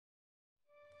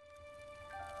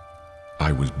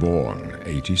I was born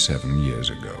 87 years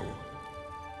ago.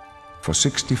 For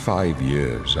 65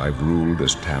 years, I've ruled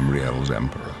as Tamriel's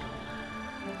emperor.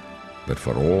 But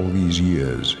for all these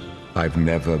years, I've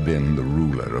never been the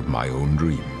ruler of my own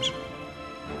dreams.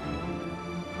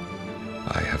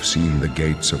 I have seen the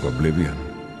gates of oblivion,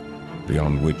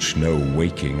 beyond which no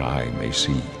waking eye may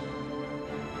see.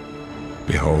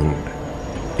 Behold,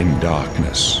 in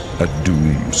darkness, a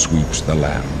doom sweeps the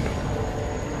land.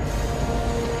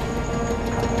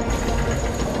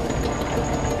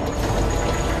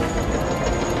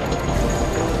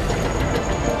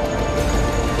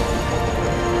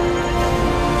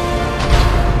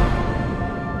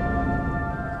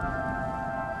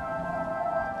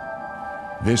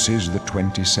 This is the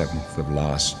 27th of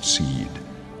last seed,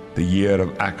 the year of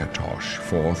Akatosh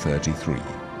 433.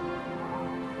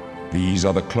 These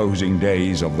are the closing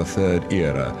days of the Third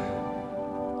Era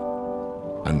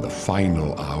and the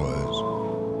final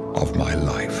hours of my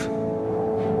life.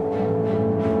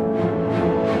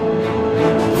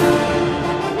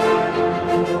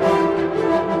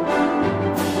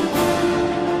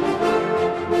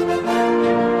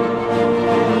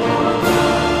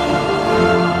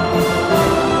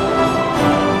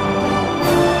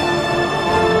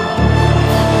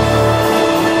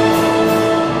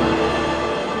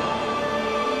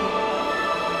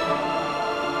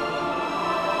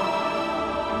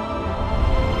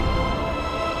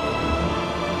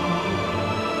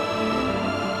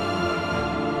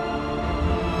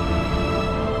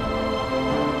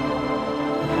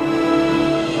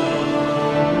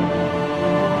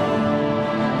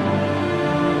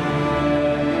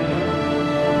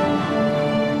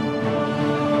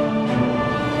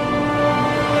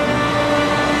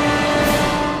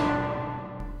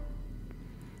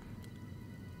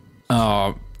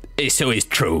 So it's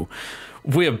true.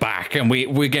 We're back, and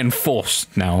we're getting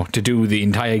forced now to do the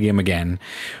entire game again.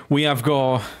 We have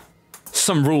got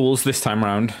some rules this time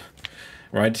around.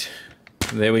 Right?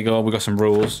 There we go. We got some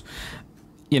rules.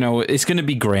 You know, it's going to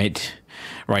be great.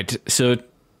 Right, so...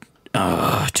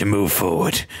 to move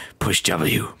forward, push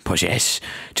W, push S.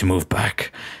 To move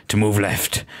back, to move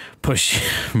left, push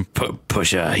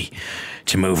push A.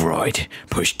 To move right,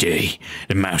 push D.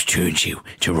 The mouse turns you.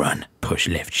 To run, push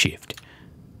left shift.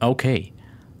 Okay.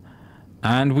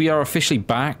 And we are officially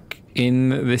back in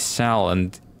this cell,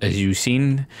 and as you've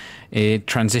seen, it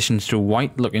transitions to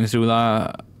white looking through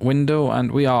the window,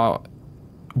 and we are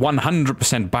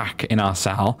 100% back in our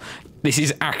cell. This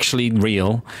is are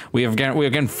real. We are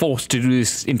getting forced to do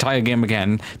this entire game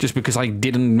again just because I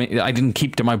didn't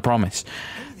keep to my promise.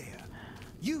 Hey there,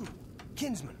 you,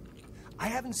 kinsman. I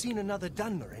haven't seen another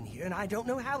Dunmer in here, and I don't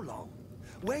know how long.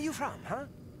 Where you from, huh?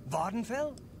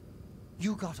 Vardenfell?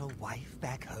 You got a wife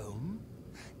back home?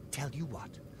 Tell you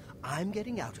what, I'm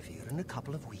getting out of here in a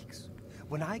couple of weeks.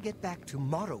 When I get back to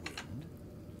Morrowind,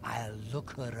 I'll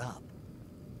look her up.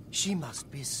 She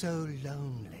must be so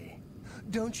lonely.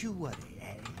 Don't you worry,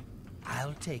 eh?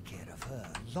 I'll take care of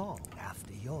her long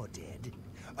after you're dead.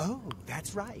 Oh,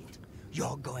 that's right.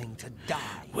 You're going to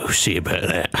die. We'll see about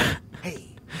that.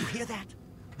 Hey, you hear that?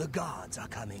 The guards are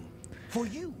coming. For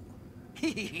you.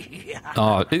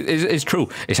 Oh, it's true.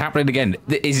 It's happening again.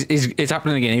 It's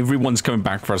happening again. Everyone's coming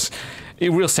back for us.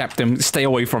 Real Septim, stay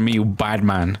away from me, you bad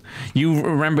man. You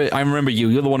remember? I remember you.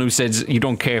 You're the one who says you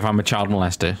don't care if I'm a child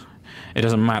molester. It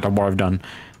doesn't matter what I've done.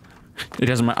 It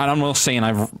doesn't matter. I'm not saying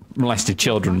I've molested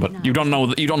children, but you don't know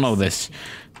that. You don't know this.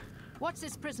 What's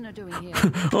this prisoner doing here?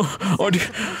 Supposed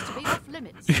to be off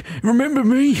limits. Remember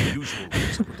me?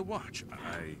 The watch.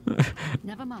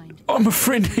 Never mind. I'm a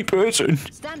friendly person.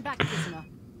 Stand back, prisoner.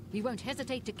 We won't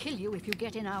hesitate to kill you if you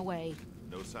get in our way.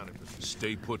 No sign of this.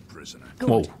 Stay put, prisoner. Good.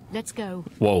 Whoa. Let's go.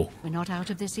 Whoa. We're not out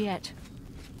of this yet.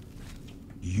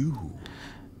 You.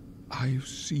 I've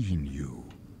seen you.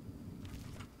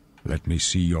 Let me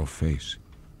see your face.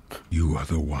 You are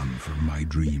the one from my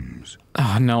dreams.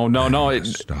 Oh, no. The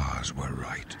stars were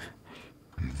right.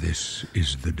 And this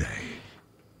is the day.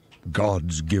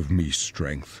 Gods give me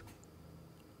strength.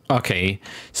 Okay,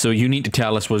 so you need to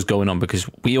tell us what's going on, because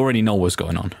we already know what's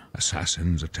going on.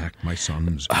 Assassins attacked my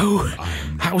sons. Oh,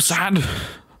 how sad.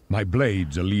 My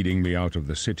blades are leading me out of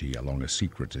the city along a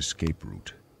secret escape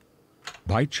route.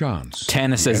 By chance,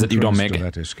 Tanner says that you don't make it.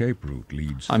 That escape route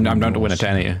leads. I'm down to win a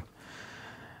Tanner here.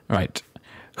 Right.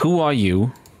 Who are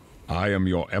you? I am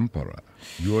your emperor,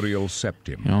 Uriel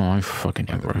Septim. Oh, I'm fucking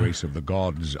emperor. By the grace of the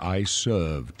gods, I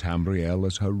serve Tamriel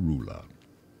as her ruler.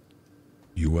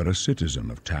 You are a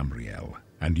citizen of Tamriel,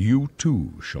 and you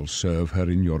too shall serve her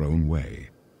in your own way.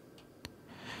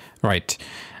 Right.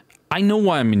 I know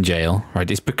why I'm in jail, right?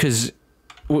 It's because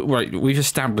right, we've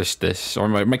established this. Or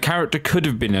my character could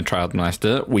have been a child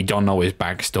molester. We don't know his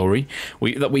backstory.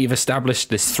 We've established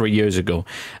this 3 years ago.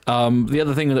 The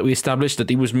other thing that we established that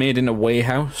he was made in a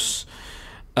warehouse.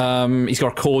 He's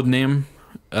got a code name.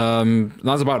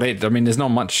 That's about it. I mean, there's not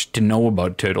much to know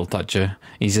about Turtle Toucher.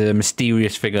 He's a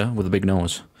mysterious figure with a big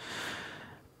nose.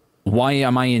 Why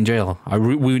am I in jail?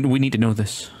 We need to know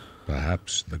this.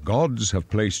 Perhaps the gods have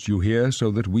placed you here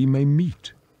so that we may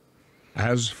meet.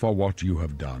 As for what you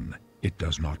have done, it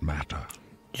does not matter.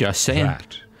 Just saying.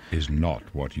 That is not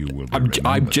what you will be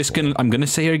I'm gonna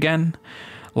say it again.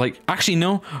 Like, actually,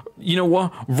 no. You know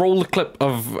what? Roll the clip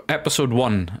of episode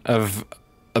 1 of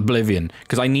Oblivion,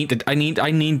 because I need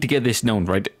to get this known,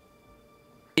 right?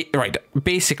 Right.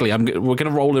 Basically, we're gonna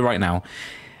roll it right now.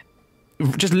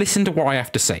 Just listen to what I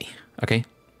have to say, okay?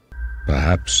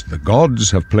 Perhaps the gods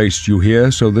have placed you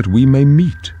here so that we may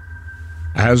meet.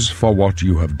 As for what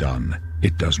you have done,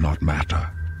 it does not matter.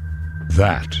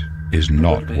 That is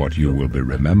not what you will be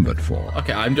remembered for.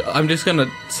 Okay, I'm just gonna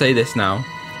say this now.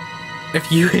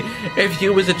 If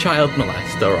you was a child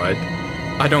molester, right?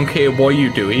 I don't care what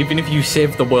you do, even if you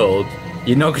save the world,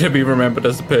 you're not gonna be remembered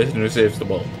as the person who saves the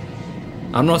world.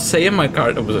 I'm not saying my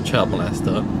character was a child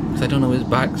molester, because I don't know his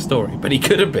backstory, but he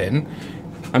could have been.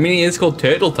 I mean, he is called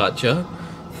Turtle Toucher.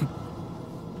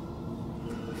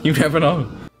 You never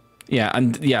know. Yeah,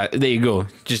 and yeah, there you go.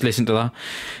 Just listen to that.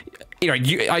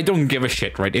 I don't give a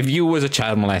shit, right? If you was a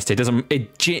child molester,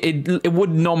 it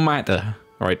would not matter,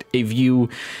 right? If you,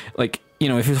 like, you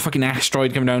know, if a fucking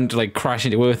asteroid come down to like crash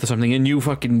into Earth or something, and you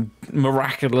fucking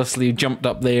miraculously jumped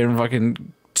up there and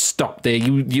fucking stopped there,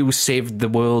 you saved the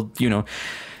world, you know.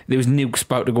 There was nukes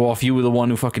about to go off. You were the one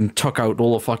who fucking took out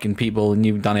all the fucking people, and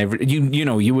you've done you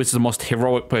know, you was the most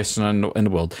heroic person in the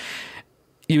world.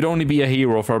 You'd only be a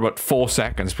hero for about 4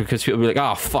 seconds because people would be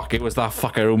like, "Oh fuck, it was that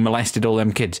fucker who molested all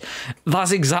them kids."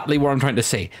 That's exactly what I'm trying to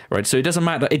say, right? So it doesn't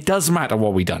matter. It does matter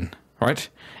what we done, right?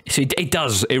 So it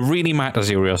does. It really matters.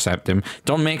 Uriel Septim.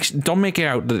 Don't make it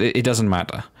out that it doesn't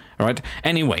matter. All right.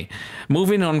 Anyway,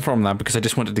 moving on from that, because I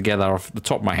just wanted to get that off the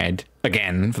top of my head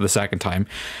again for the second time.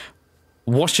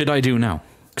 What should I do now?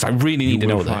 Because I really need to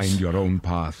know this. You will find your own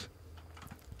path.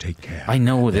 Take care. I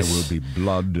know this. There will be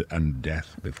blood and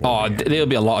death before. Oh, there'll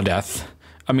be a lot of death.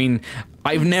 I mean,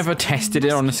 I've never tested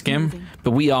it on this game,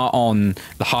 but we are on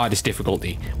the hardest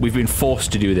difficulty. We've been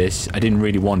forced to do this. I didn't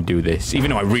really want to do this,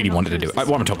 even though I really wanted to do it.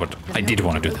 I did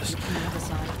want to do this.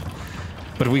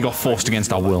 But we got forced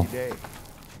against our will.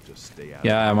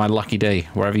 Yeah, my lucky day.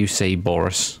 Wherever you say,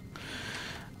 Boris.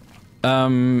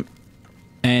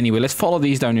 Anyway, let's follow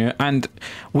these down here. And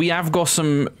we have got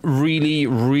some really,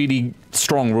 really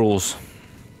strong rules.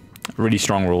 Really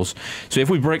strong rules. So if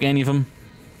we break any of them,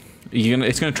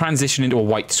 it's going to transition into a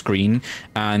white screen.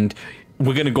 And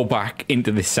we're going to go back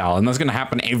into this cell. And that's going to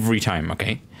happen every time,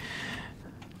 okay?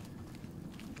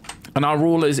 And our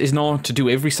rule is not to do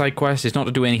every side quest. It's not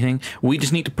to do anything. We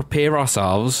just need to prepare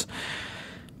ourselves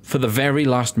for the very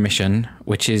last mission,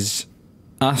 which is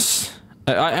us.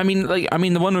 I mean,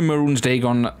 the one with Maroon's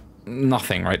Dagon,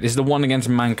 nothing, right? Is the one against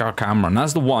Mankar Cameron.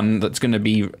 That's the one that's going to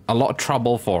be a lot of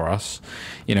trouble for us.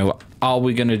 You know, are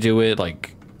we going to do it?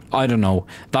 Like, I don't know.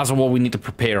 That's what we need to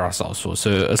prepare ourselves for.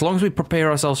 So as long as we prepare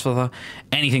ourselves for that,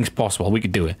 anything's possible. We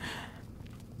could do it.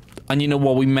 And you know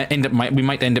what? We might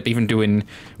end up even doing.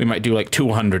 We might do like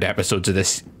 200 episodes of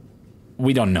this.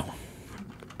 We don't know,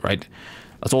 right?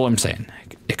 That's all I'm saying.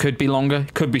 It could be longer.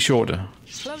 It could be shorter.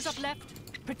 Close up left.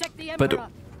 Protect the But Emperor.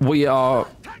 we are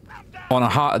on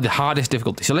the hardest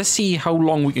difficulty. So let's see how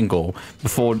long we can go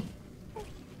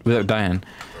without dying.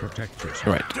 Protect yourself.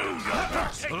 Right.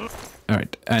 All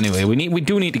right. Anyway, we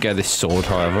do need to get this sword,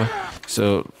 however.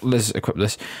 So let's equip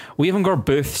this. We haven't got a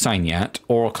birth sign yet,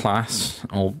 or a class,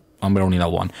 and we're only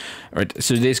level 1. All right.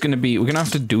 So we're gonna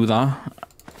have to do that,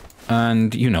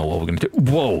 and you know what we're gonna do.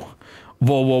 Whoa.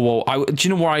 Whoa, whoa, whoa. Do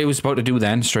you know what I was about to do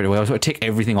then, straight away? I was about to take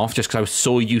everything off just because I was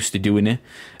so used to doing it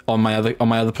on my other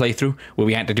playthrough, where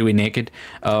we had to do it naked.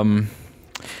 Yeah,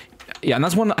 and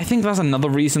that's one, I think that's another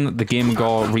reason that the game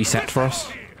got reset for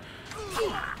us.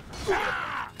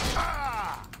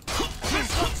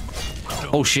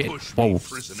 Oh shit. Whoa.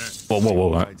 Whoa, whoa,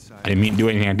 whoa. I didn't mean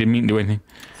to do anything.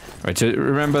 Right, so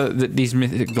remember that these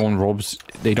Mythic Dawn robes,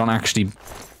 they don't actually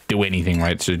do anything,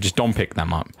 right? So just don't pick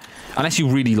them up. Unless you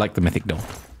really like the Mythic Dawn.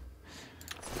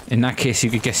 In that case, you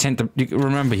could get sent to...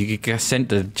 Remember, you could get sent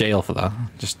to jail for that.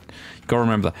 Just go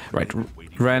remember that. Right,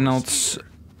 Reynolds,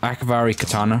 Akvari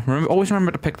Katana. Always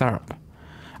remember to pick that up.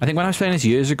 I think when I was playing this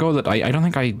years ago, that I can't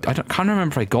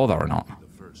remember if I got that or not.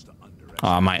 Oh,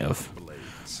 I might have.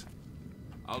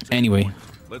 Anyway.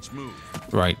 Let's move.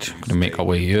 Right, gonna make our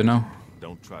way here now.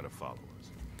 Don't try to follow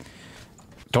us.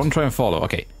 Don't try and follow.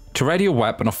 Okay. To ready your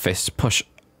weapon or fist, push...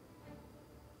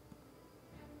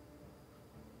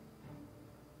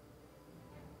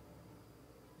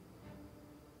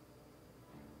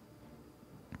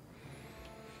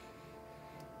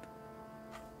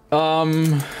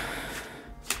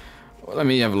 Let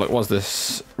me have a look. What's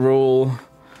this rule?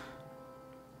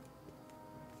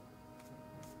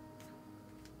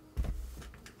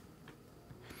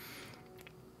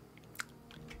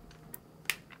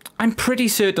 I'm pretty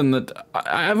certain that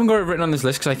I haven't got it written on this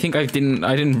list because I think I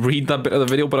didn't read that bit of the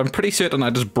video, but I'm pretty certain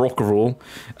I just broke a rule.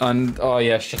 And oh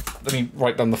yeah, shit. Let me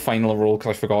write down the final rule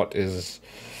because I forgot. Is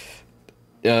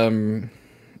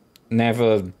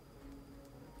never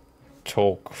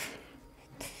talk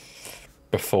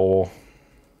before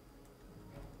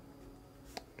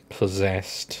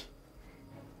possessed.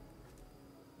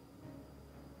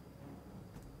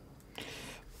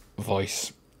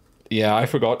 Voice. Yeah, I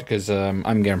forgot because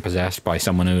I'm getting possessed by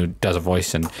someone who does a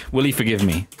voice, and will he forgive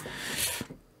me?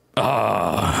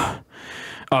 Ah,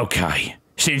 okay.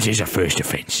 Since it's a first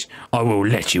offence, I will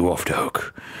let you off the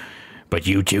hook. But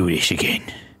you do this again,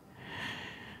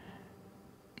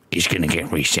 it's gonna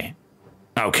get reset.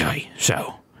 Okay,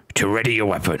 so, to ready your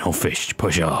weapon or fist,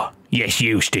 push R. Yes,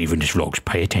 you, Stephen's vlogs,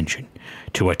 pay attention.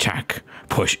 To attack,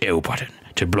 push L button.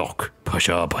 To block, push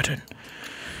R button.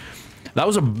 That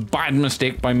was a bad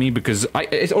mistake by me because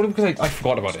it's only because I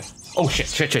forgot about it. Oh shit.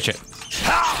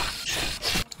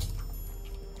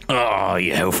 Oh,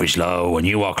 your health is low and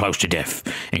you are close to death.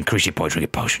 Increase your points with your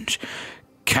potions.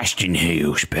 Casting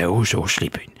heal spells or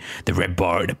sleeping. The red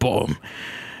bar at the bottom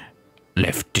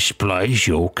left displays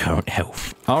your current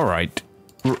health. Alright.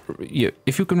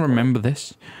 If you can remember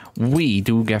this, we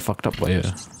do get fucked up by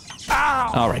her.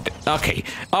 Alright, okay.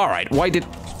 Alright, why did...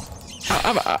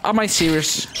 Am I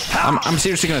serious? I'm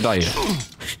seriously gonna die here.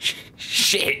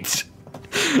 Shit!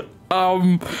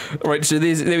 Right, so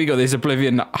there we go. There's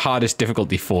Oblivion hardest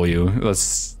difficulty for you.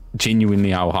 That's genuinely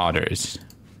how hard it is.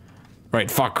 Right,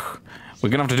 fuck. We're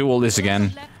gonna have to do all this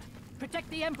again. Protect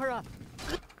the Emperor.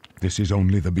 This is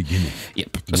only the beginning.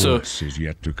 Yep. So Worse is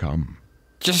yet to come.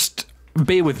 just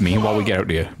bear with me while we get out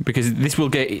here, because this will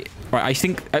get... Right, I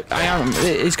think...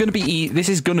 It's gonna be... This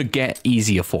is gonna get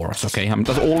easier for us, okay?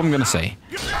 That's all I'm gonna say.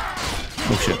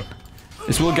 Oh shit.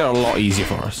 This will get a lot easier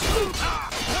for us.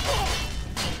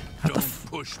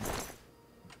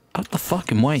 Out the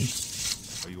fucking way.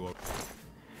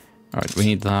 Alright, we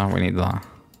need that, Alright,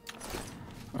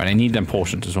 I need them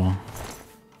potions as well.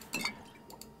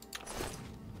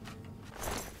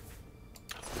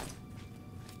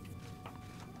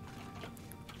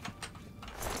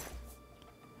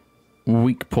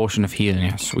 Weak portion of healing,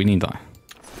 yes, we need that.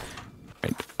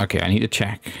 Right, okay, I need to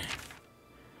check.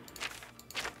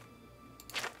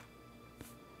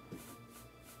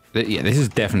 Yeah, this is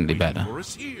definitely better.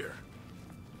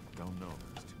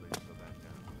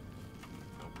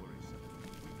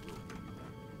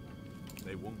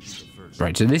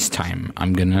 Right, so this time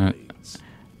I'm gonna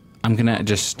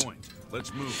just...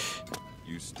 Let's move.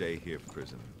 You stay here,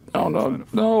 prisoner. Oh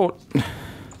no.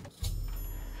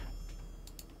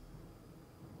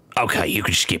 Okay, you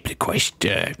can skip the quest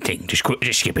thing. Just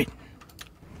skip it.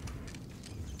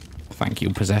 Thank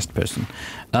you, possessed person.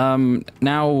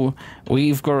 Now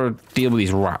we've got to deal with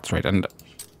these rats, right? And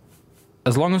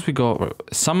as long as we go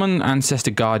summon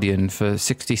Ancestor Guardian for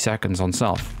 60 seconds on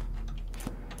self.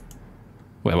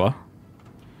 Wait, what?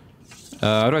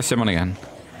 How do I summon again?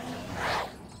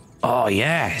 Oh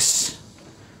yes.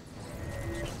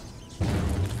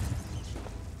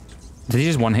 Did he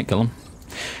just one hit kill him?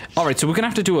 Alright, so we're gonna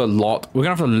have to do a lot. We're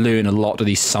gonna have to learn a lot of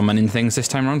these summoning things this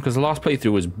time around, because the last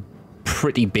playthrough was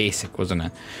pretty basic, wasn't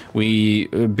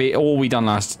it? All we done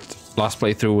last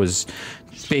playthrough was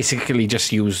basically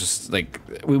just use, like,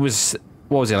 what was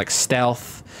it, like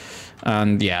stealth?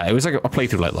 And yeah, it was like a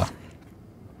playthrough like that.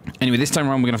 Anyway, this time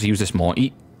around we're gonna have to use this more.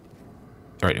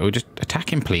 Alright, we'll just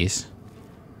attack him, please.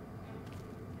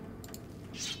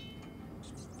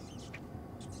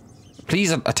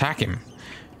 Please attack him.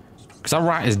 Because that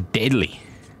rat is deadly.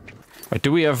 Right,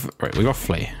 do we have... Right, we got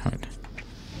flay. Right.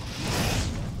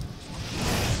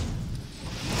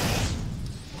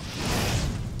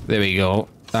 There we go.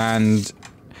 And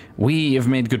we have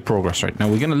made good progress right now.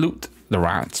 We're going to loot the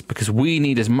rats because we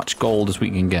need as much gold as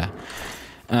we can get.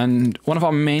 And one of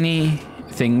our many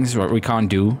things what we can't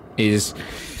do is...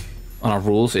 On our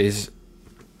rules is...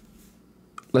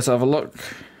 Let's have a look.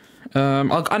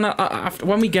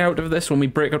 When we get out of this, when we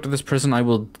break out of this prison, I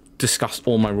will discuss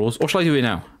all my rules. Or shall I do it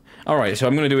now? Alright, so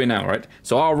I'm going to do it now, right?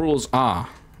 So our rules are,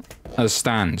 as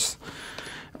stands.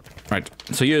 Right,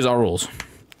 so here's our rules.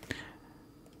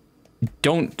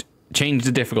 Don't change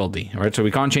the difficulty, right? So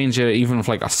we can't change it even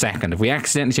for like a second. If we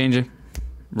accidentally change it,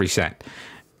 reset.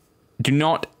 Do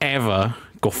not ever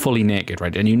go fully naked,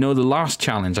 right? And you know the last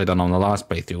challenge I done on the last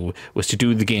playthrough was to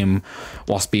do the game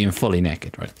whilst being fully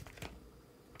naked, right?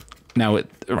 Now,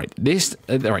 this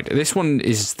one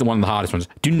is one of the hardest ones.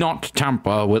 Do not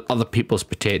tamper with other people's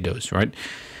potatoes, right?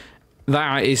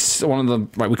 That is one of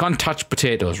the... Right, we can't touch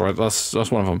potatoes, right? That's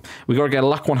one of them. We got to get a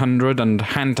luck 100 and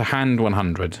hand-to-hand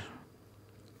 100.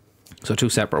 So 2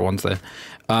 separate ones there.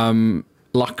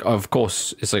 Luck, of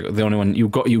course, is like the only one you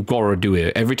got to do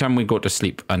it. Every time we go to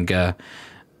sleep and get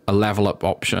a level up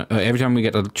option, every time we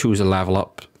get to choose a level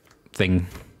up thing,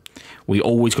 we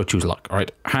always got to choose luck,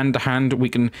 right? Hand to hand, we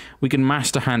can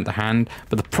master hand to hand,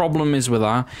 but the problem is with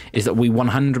that is that we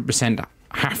 100%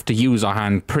 have to use our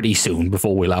hand pretty soon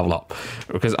before we level up,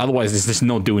 because otherwise there's just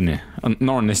no doing it.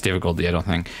 Not on this difficulty, I don't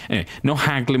think. Anyway, no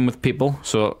haggling with people,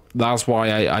 so that's why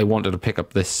I wanted to pick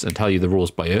up this and tell you the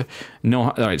rules by ear.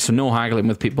 So no haggling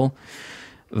with people.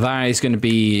 That is going to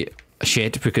be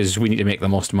shit because we need to make the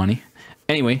most money.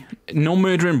 Anyway, no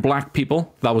murdering black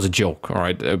people. That was a joke, all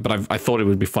right? But I thought it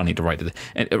would be funny to write it.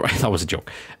 That was a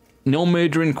joke. No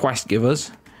murdering quest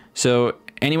givers. So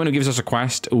anyone who gives us a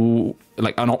quest,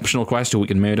 like an optional quest who we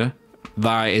can murder,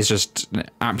 that is just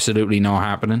absolutely not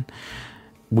happening.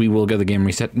 We will get the game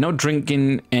reset. No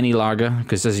drinking any lager,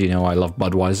 because as you know, I love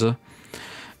Budweiser.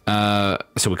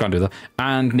 So we can't do that.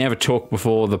 And never talk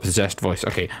before the possessed voice.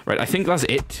 Okay, right, I think that's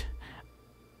it.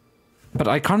 But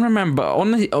I can't remember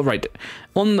on the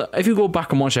if you go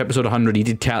back and watch episode 100, he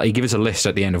gave us a list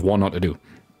at the end of what not to do,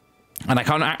 and I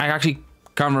actually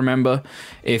can't remember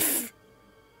if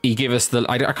he gave us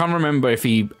I can't remember if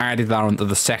he added that onto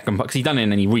the second part, because he done it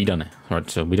and he redone it, right?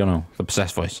 So we don't know the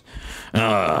possessed voice.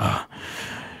 To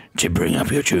bring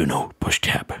up your journal, push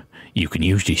tab. You can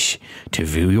use this to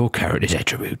view your character's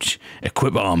attributes,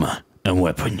 equip armor and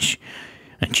weapons,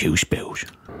 and choose spells.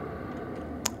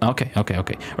 Okay.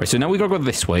 Right, so now we gotta go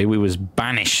this way. We was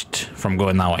banished from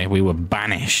going that way. We were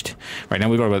banished. Right, now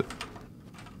we gotta go...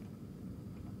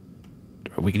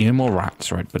 We can hear more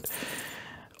rats, right? But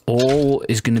all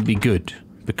is gonna be good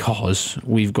because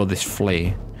we've got this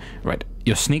flay. Right,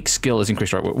 your sneak skill is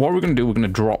increased, right? What we're gonna do, we're gonna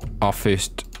drop our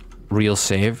first real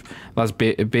save. That's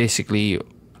basically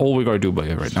all we gotta do by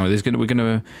it right now. We're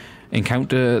gonna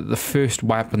encounter the first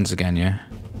weapons again, yeah?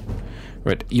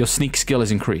 Right, your sneak skill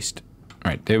is increased.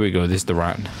 Right, there we go. This is the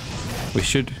rat. We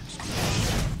should...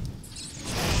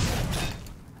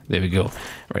 There we go.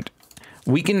 Right.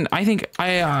 We can... I think I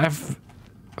have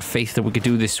faith that we could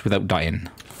do this without dying.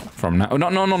 From now... No,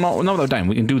 not without dying.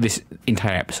 We can do this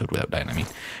entire episode without dying, I mean.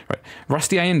 Right.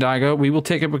 Rusty Iron Dagger. We will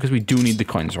take it because we do need the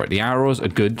coins, right? The arrows are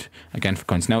good, again, for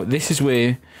coins. Now, this is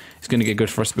where it's going to get good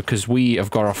for us because we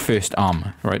have got our first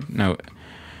armor, right? Now...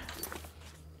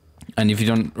 And if you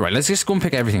don't... Right, let's just go and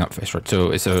pick everything up first, right?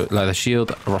 So it's a leather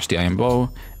shield, a rusty iron bow,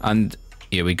 and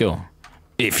here we go.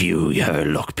 If you have a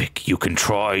lockpick, you can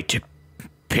try to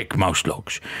pick most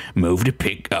locks. Move the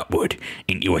pick upward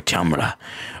into a tumbler.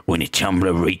 When the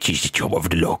tumbler reaches the top of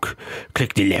the lock,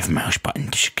 click the left mouse button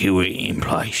to secure it in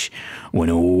place. When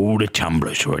all the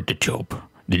tumblers are at the top,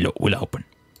 the lock will open.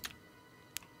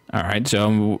 Alright,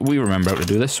 so we remember how to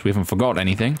do this. We haven't forgot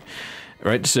anything.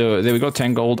 Right, so there we go,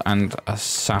 10 gold and a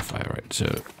sapphire, right,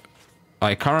 so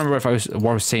I can't remember if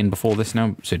what I was saying before this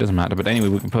now, so it doesn't matter, but anyway,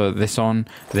 we can put this on,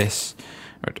 this,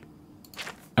 right,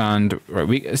 and, right,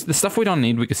 the stuff we don't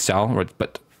need, we could sell, right,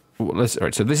 but,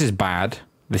 right, so this is bad,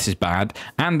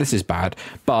 and this is bad,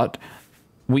 but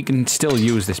we can still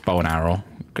use this bow and arrow,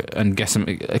 and get some,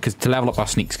 because to level up our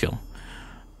sneak skill.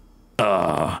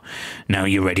 Now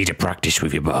you're ready to practice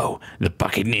with your bow. The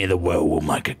bucket near the well will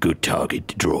make a good target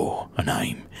to draw and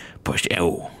aim. Push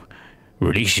L.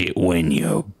 Release it when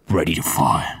you're ready to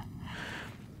fire.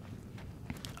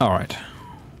 Alright.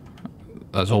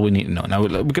 That's all we need to know. Now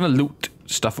we're going to loot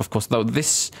stuff, of course, though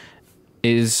this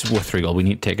is worth 3 gold. We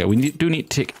need to take it. Do need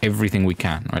to take everything we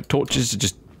can, right? Torches are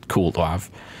just cool to have.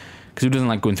 Because who doesn't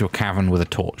like going through a cavern with a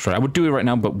torch, right? I would do it right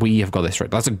now, but we have got this, right?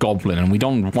 That's a goblin, and we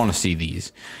don't want to see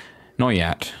these. Not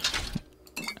yet.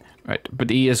 Right, but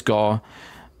he has got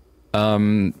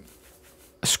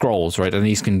scrolls, right? And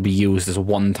these can be used as a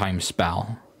one-time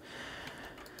spell.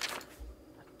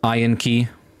 Iron key.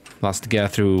 That's to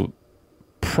get through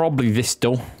probably this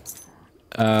door.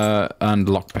 And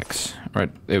lockpicks. Right,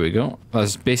 there we go.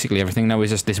 That's basically everything. Now is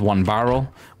just this one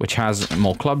barrel, which has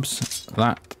more clubs.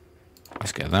 That.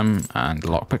 Let's get them. And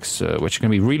lockpicks, which are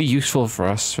going to be really useful for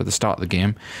us for the start of the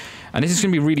game. And this is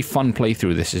going to be a really fun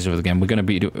playthrough. This is of the game. We're going to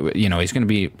be, you know, it's going to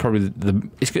be probably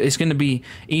it's going to be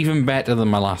even better than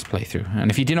my last playthrough. And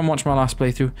if you didn't watch my last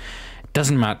playthrough,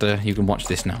 Doesn't matter, you can watch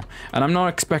this now. And I'm not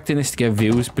expecting this to get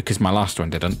views because my last one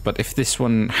didn't, but if this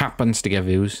one happens to get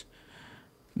views,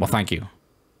 well, thank you.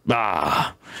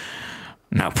 Ah,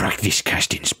 now practice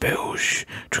casting spells.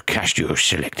 To cast your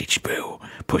selected spell,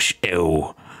 push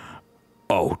L,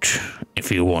 Alt.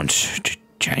 If you want to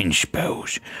change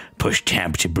spells, push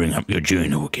Tab to bring up your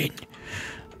journal again.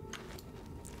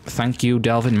 Thank you,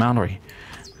 Delvin Mallory.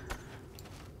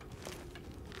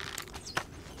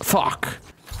 Fuck.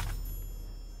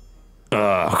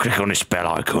 Click on the spell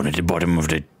icon at the bottom of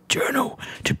the journal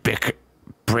to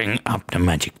bring up the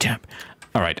magic tab.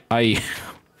 Alright, I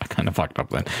kind of fucked up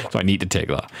then, so I need to take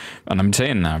that. And I'm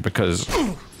saying that because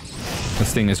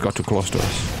this thing has got too close to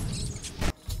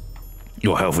us.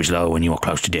 Your health is low when you are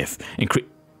close to death.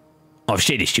 I've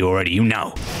said this to you already, you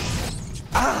know.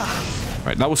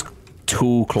 Right, that was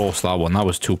too close, that one. That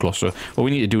was too close. So what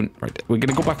we need to do, right, we're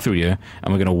going to go back through here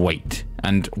and we're going to wait.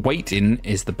 And waiting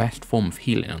is the best form of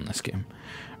healing on this game.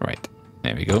 Right,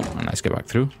 there we go. And let's get back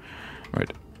through.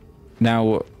 Right,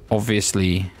 now,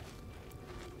 obviously,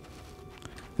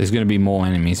 there's going to be more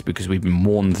enemies because we've been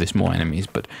warned there's more enemies,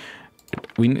 but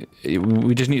we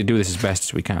just need to do this as best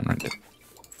as we can, right?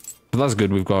 But that's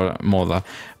good, we've got more of that.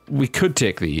 We can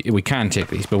take these, but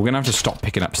we're going to have to stop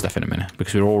picking up stuff in a minute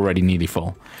because we're already nearly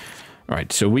full.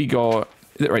 Right, so we got...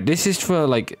 Right, this is for,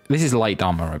 like... This is light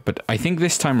armor, right? But I think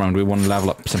this time around we want to level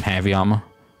up some heavy armor.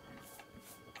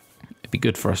 It'd be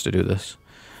good for us to do this.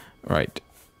 Right.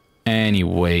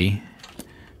 Anyway.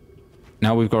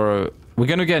 Now we've got a... We're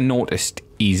going to get noticed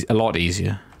a lot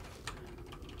easier.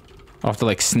 I'll have to,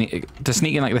 like, sneak... Does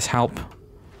sneaking like this help?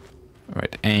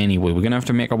 Right, anyway, we're going to have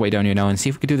to make our way down here now and see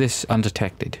if we can do this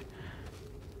undetected.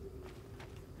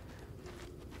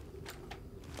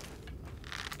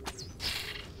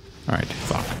 Alright,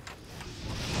 fuck.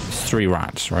 It's 3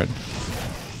 rats, right?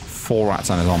 4 rats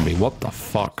and a zombie. What the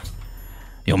fuck?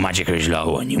 Your magicka is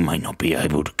low and you might not be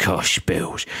able to cast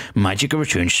spells. Magicka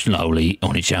returns slowly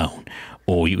on its own,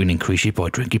 or you can increase it by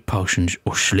drinking potions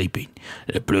or sleeping.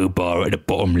 The blue bar at the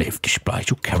bottom left displays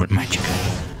your current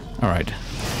magicka. Alright.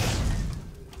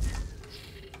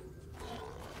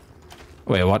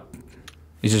 Wait, what?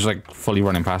 He's just like fully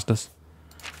running past us?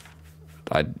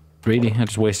 I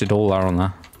just wasted all that on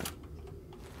that.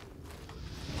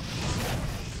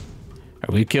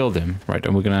 Right, we killed him, right,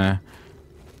 and we're gonna...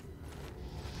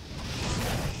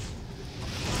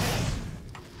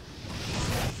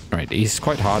 Right, he's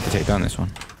quite hard to take down, this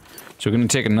one. So we're gonna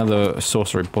take another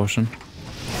sorcery potion.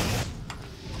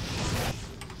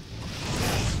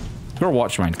 You're a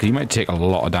watch, man, because you might take a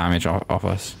lot of damage off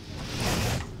us.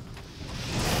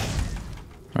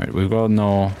 Right, we've got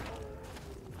no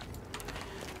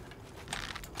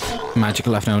magic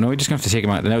left now. No, we're just gonna have to take him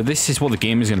out. Now, this is what the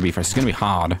game is gonna be for us. It's gonna be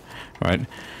hard, right?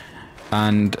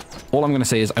 And all I'm gonna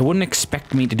say is I wouldn't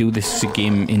expect me to do this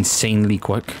game insanely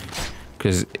quick,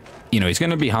 because, you know, it's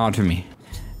gonna be hard for me.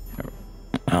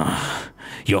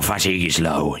 Your fatigue is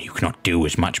low and you cannot do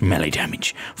as much melee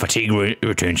damage. Fatigue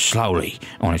returns slowly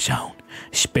on its own,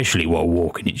 especially while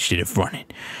walking instead of running.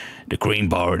 The green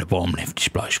bar at the bottom left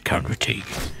displays current fatigue.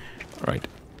 Right.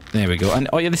 There we go. And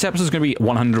oh yeah, this episode's going to be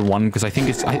 101 because I think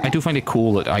it's... I do find it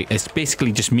cool that it's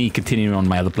basically just me continuing on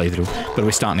my other playthrough, but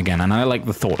we're starting again, and I like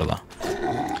the thought of that.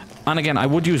 And again, I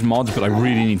would use mods, but I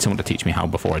really need someone to teach me how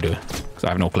before I do it, because I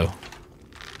have no clue.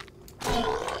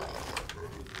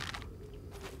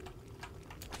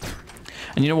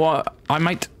 And you know what? I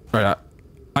might... Right,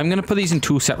 I'm going to put these in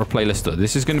 2 separate playlists though.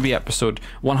 This is going to be episode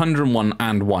 101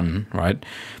 and 1, right?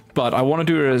 But I want to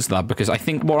do it as that because I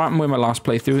think what happened with my last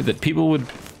playthrough, that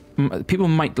people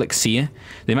might like see it.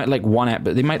 They might like one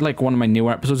of my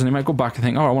newer episodes, and they might go back and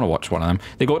think, oh, I want to watch one of them.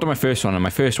 They go to my first one, and my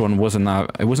first one wasn't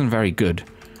that... It wasn't very good.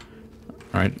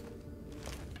 Right?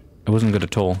 It wasn't good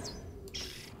at all.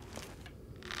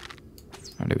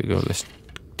 Oh, there we go. Let's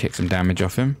take some damage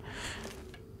off him.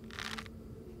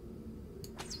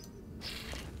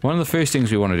 One of the first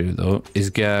things we want to do, though, is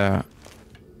get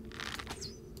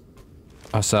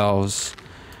ourselves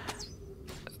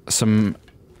some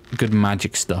good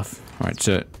magic stuff. Right,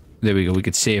 so there we go. We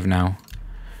could save now.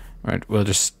 Right, we'll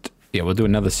just... Yeah, we'll do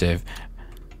another save.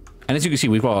 And as you can see,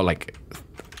 we've got, like...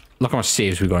 Look how much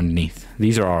saves we've got underneath.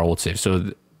 These are our old saves.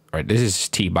 So, right, this is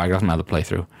Teabag. That's my other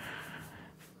playthrough.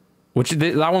 Which,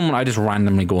 that one I just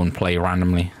randomly go and play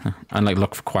randomly. And, like,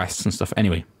 look for quests and stuff.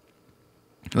 Anyway.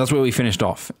 That's where we finished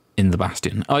off in the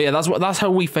Bastion. Oh yeah, that's how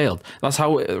we failed. That's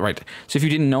how, right. So if you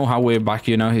didn't know how we're back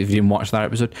here now, if you didn't watch that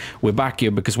episode, we're back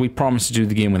here because we promised to do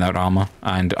the game without armor,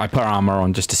 and I put armor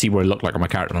on just to see what it looked like on my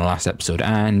character in the last episode,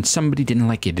 and somebody didn't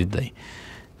like it, did they?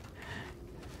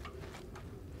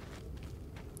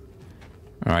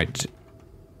 Alright.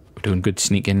 We're doing good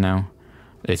sneaking now.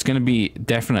 It's going to be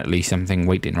definitely something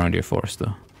waiting around here for us,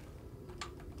 though.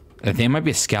 I think there might be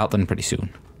a skeleton pretty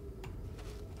soon.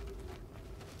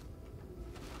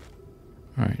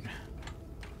 Alright.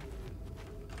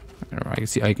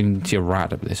 I can see a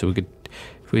rat up there, so we could...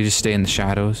 If we just stay in the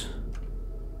shadows...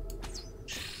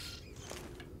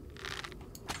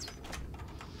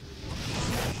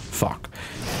 Fuck.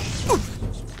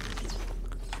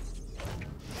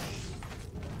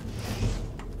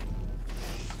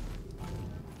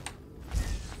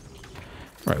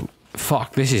 Right,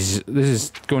 fuck, this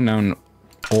is going down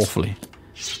awfully.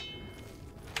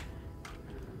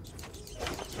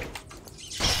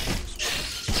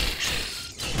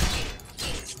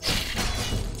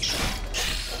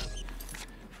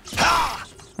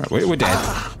 Right, we're dead.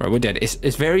 Right, we're dead.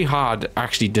 It's very hard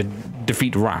actually to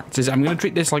defeat rats. I'm gonna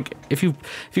treat this like if you've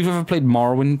ever played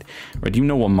Morrowind, right? You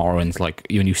know what Morrowind's like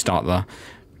when you start there.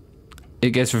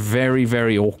 It gets very,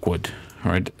 very awkward.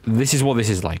 Right, this is what this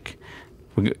is like.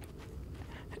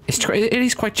 It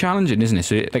is quite challenging, isn't it?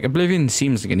 So, like, Oblivion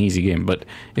seems like an easy game, but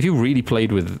if you really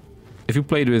played with, if you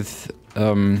played like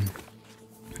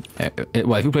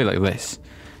this,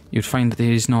 you'd find that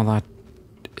it's not that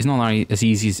as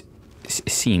easy as it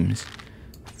seems.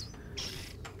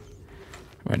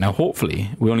 Right, now hopefully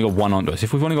we only got one onto us.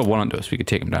 If we've only got one onto us, we could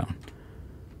take him down.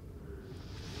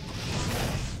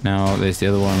 Now there's the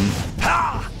other one.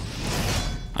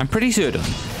 I'm pretty certain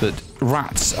that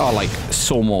rats are like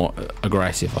so more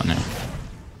aggressive on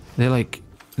there.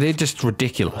 They're just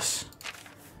ridiculous.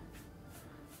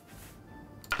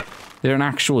 They're an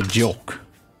actual joke.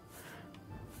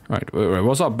 Right,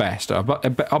 what's our best?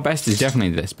 Our best is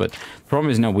definitely this, but the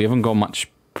problem is now we haven't got much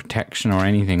protection or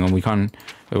anything, and we can't...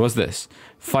 What's this?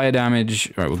 Fire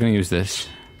damage. Right, we're gonna use this.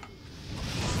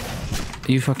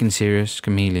 Are you fucking serious,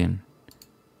 chameleon?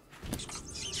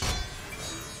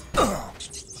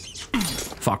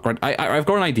 Fuck, right, I've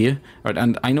got an idea, right,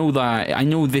 and I know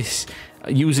this,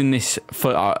 using this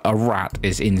for a rat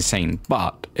is insane,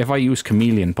 but if I use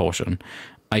chameleon potion,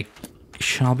 I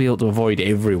shall be able to avoid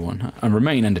everyone and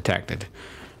remain undetected.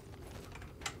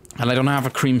 And I don't have a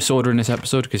cream soda in this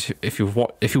episode, because if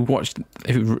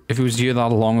it was here that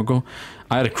long ago,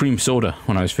 I had a cream soda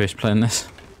when I was first playing this.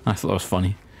 I thought that was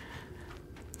funny.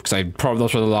 Because that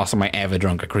was the last time I ever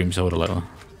drank a cream soda little.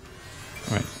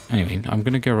 Right, anyway, I'm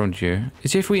gonna go around here.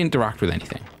 Is if we interact with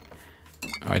anything?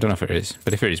 Oh, I don't know if it is,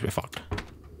 but if it is, we're fucked.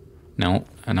 No,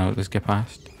 I know, let's get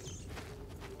past.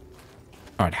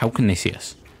 Alright, how can they see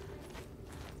us?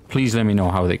 Please let me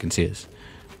know how they can see us.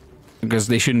 Because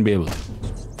they shouldn't be able to.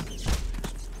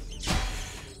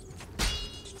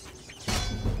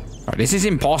 Alright, this is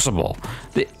impossible.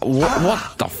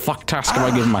 What the fuck task am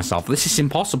I giving myself? This is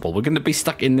impossible. We're going to be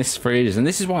stuck in this for ages. And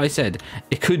this is why I said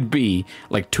it could be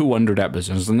like 200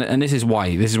 episodes. And this is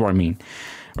why. This is what I mean.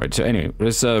 Right, so anyway,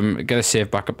 let's get a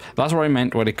save back up. That's what I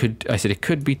meant when I said it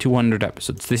could be 200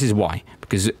 episodes. This is why.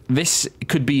 Because this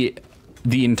could be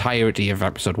the entirety of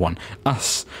episode 1.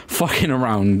 Us fucking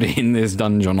around in this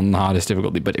dungeon on the hardest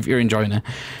difficulty. But if you're enjoying it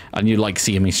and you like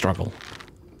seeing me struggle,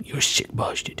 you're a sick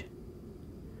bastard.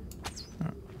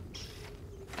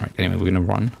 Right, anyway, we're gonna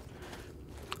run.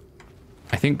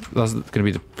 I think that's gonna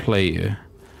be the play here.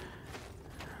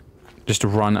 Just to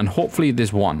run, and hopefully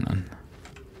there's one.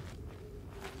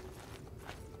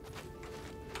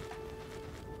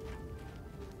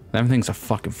 Them things are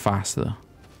fucking fast though.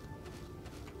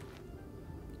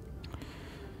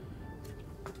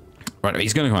 Right,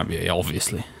 he's gonna come up here,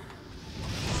 obviously.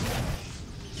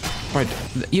 Right,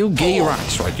 you gay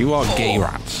rats, right? You are gay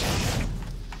rats.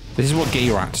 This is what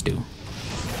gay rats do.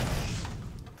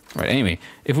 Right, anyway,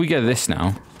 if we get this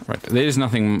now, right, there's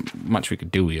nothing much we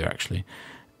could do here, actually,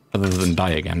 other than die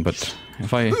again, but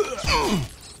if I...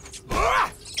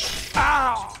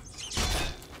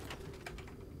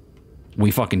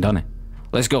 We fucking done it.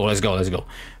 Let's go, let's go, let's go.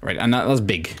 Right, and that's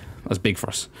big. That's big for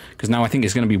us. Because now I think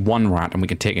it's going to be one rat and we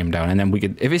can take him down, and then we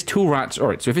could... If it's 2 rats,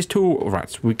 alright, so if it's 2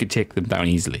 rats, we could take them down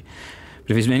easily.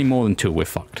 But if it's any more than 2, we're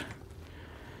fucked.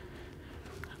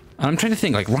 And I'm trying to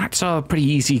think, like, rats are pretty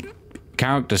easy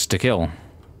characters to kill.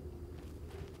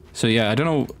 So yeah, I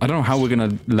don't know how we're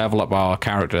gonna level up our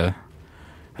character.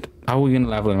 How are we gonna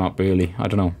level him up really? I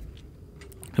don't know.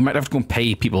 We might have to go and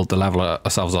pay people to level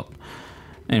ourselves up.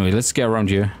 Anyway, let's get around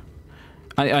here.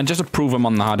 And just to prove I'm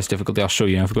on the hardest difficulty, I'll show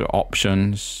you. If we've got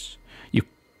options,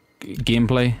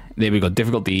 gameplay. There we go.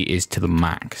 Difficulty is to the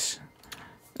max.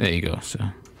 There you go. So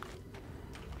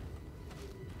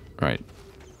right.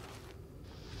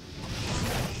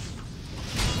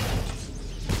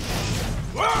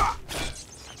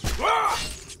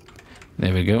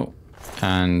 There we go.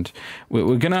 And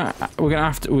we're definitely gonna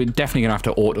have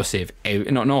to autosave.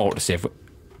 Not autosave.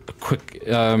 Quick.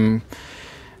 Well,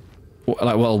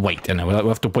 wait. I know we'll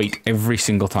have to wait every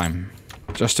single time,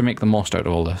 just to make the most out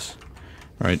of all this,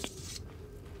 right?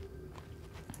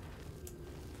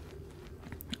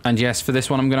 And yes, for this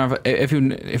one, I'm gonna have. If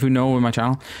you know my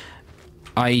channel,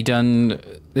 I done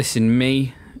this in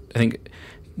May. I think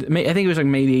it was like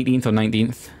May the 18th or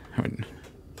 19th.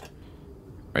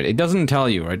 Right, it doesn't tell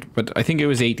you, right? But I think it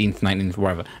was 18th, 19th,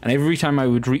 whatever. And every time I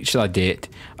would reach that date,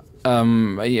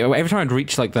 every time I'd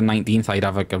reach like the 19th, I'd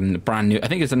have like a brand new. I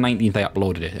think it's the 19th I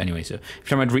uploaded it anyway. So every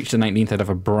time I'd reach the 19th, I'd have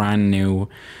a brand new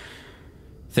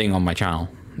thing on my channel,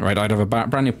 right? I'd have a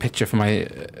brand new picture for my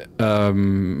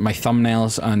my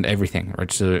thumbnails and everything,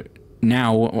 right? So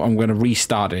now I'm gonna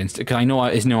restart it because I know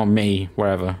it's not May,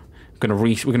 wherever. We're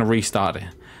gonna restart it.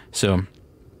 So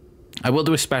I will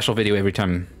do a special video every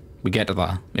time we get to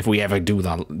that, if we ever do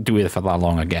it for that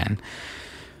long again.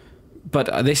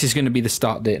 But this is going to be the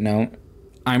start date now.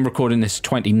 I'm recording this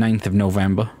 29th of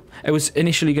November. It was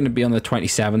initially going to be on the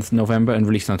 27th November and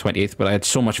released on the 28th, but I had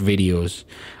so much videos.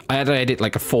 I had to edit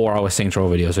like a 4-hour Saints Row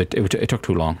video, so it took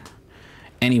too long.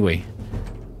 Anyway,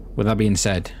 with that being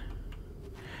said,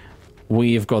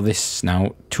 we've got this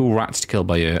now, 2 rats to kill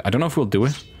by you. I don't know if we'll do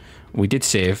it. We did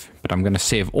save, but I'm going to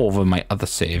save over my other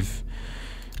save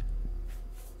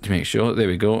to make sure. There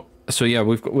we go. So yeah,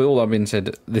 with all that being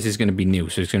said, this is going to be new.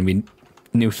 So it's going to be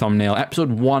new thumbnail.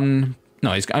 Episode 1.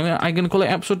 No, I'm going to call it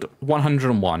episode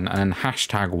 101 and then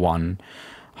hashtag 1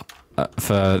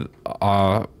 for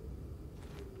our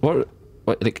what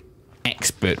like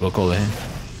expert, we'll call it.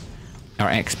 Our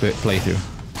expert playthrough.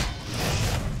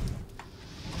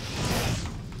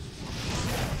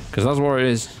 Because that's what it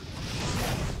is.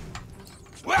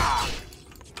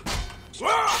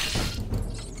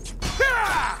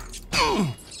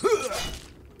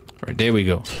 Right, there we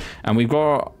go. And we've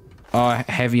got our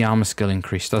heavy armor skill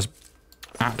increase. That's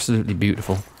absolutely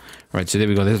beautiful. Right, so there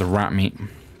we go. There's the rat meat.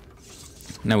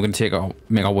 Now we're going to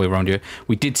make our way around here.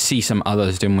 We did see some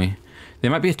others, didn't we?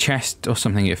 There might be a chest or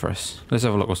something here for us. Let's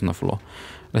have a look what's on the floor.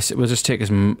 We'll just take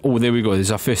some... Oh, there we go.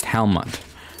 There's our first helmet.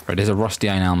 Right, there's a rusty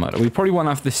iron helmet. We probably won't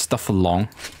have this stuff for long.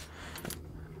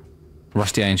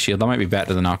 Rusty iron shield. That might be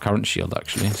better than our current shield,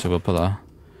 actually. So we'll put that...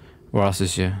 What else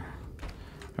is here?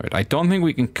 Right, I don't think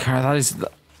we can carry...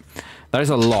 That is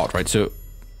a lot, right? So...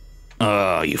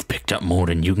 You've picked up more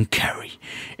than you can carry.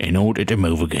 In order to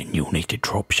move again, you'll need to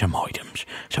drop some items.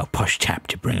 So push tab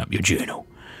to bring up your journal.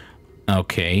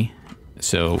 Okay.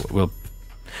 So, we'll...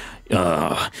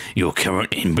 Your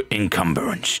current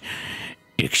encumbrance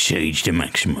exceeds the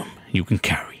maximum you can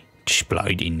carry.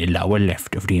 Displayed in the lower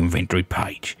left of the inventory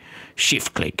page.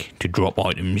 Shift click to drop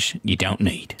items you don't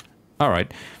need.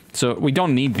 Alright. So, we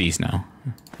don't need these now.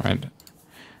 Right.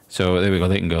 So, there we go.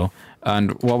 They can go.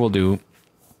 And what we'll do...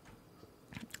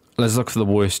 Let's look for the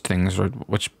worst things, right?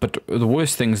 But the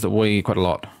worst things that weigh quite a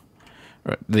lot.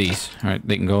 Right, these. Right,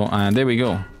 they can go. And there we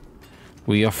go.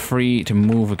 We are free to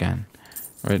move again.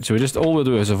 Right, so all we'll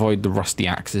do is avoid the rusty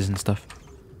axes and stuff.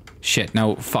 Shit,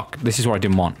 now, fuck. This is what I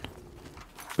didn't want.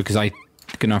 Because I'm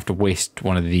gonna have to waste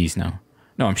one of these now.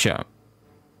 No, I'm shit.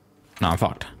 No, I'm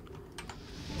fucked.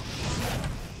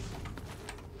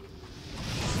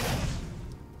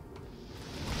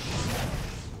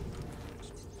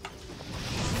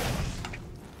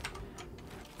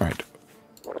 Right.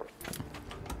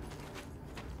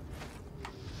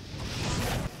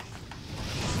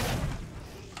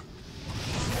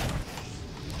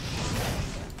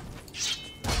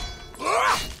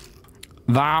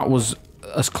 That was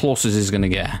as close as it's gonna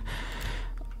get.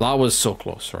 That was so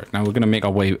close. Right, now we're gonna make our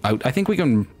way out. I think we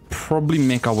can probably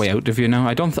make our way out of here now.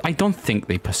 I don't think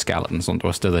they put skeletons onto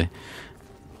us, do they?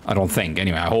 I don't think.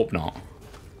 Anyway, I hope not.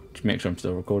 Just make sure I'm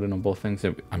still recording on both things.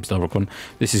 I'm still recording.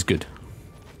 This is good.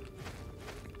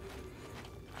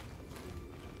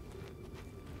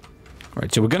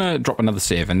 Right, so we're gonna drop another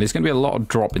save, and there's gonna be a lot of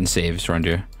drop-in saves around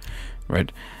here.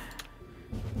 Right.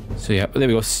 So yeah, there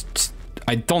we go.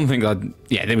 I don't think that...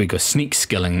 Yeah, there we go. Sneak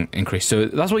skill increase. So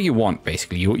that's what you want,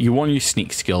 basically. You want your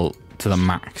sneak skill to the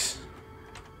max.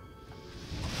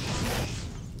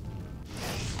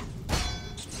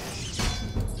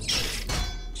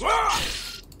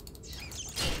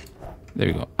 There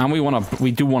we go. And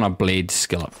we do want a blade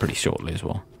skill up pretty shortly as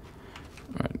well.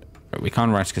 Right. We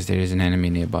can't rest because there is an enemy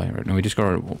nearby. Right now we just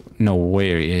gotta know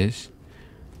where he is.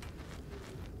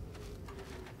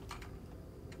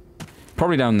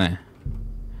 Probably down there.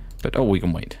 But oh, we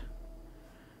can wait.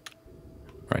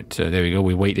 Right, so there we go.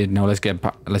 We waited. Now let's get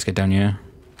down here.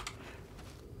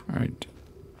 Right,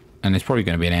 and there's probably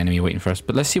going to be an enemy waiting for us.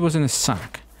 But let's see what's in the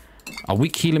sack. A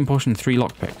weak healing potion, 3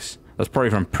 lockpicks. That's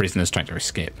probably from prisoners trying to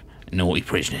escape. Naughty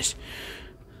prisoners.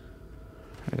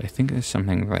 I think there's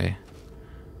something there.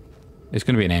 There's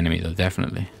going to be an enemy though,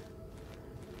 definitely.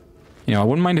 You know, I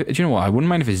wouldn't mind if, do you know what? I wouldn't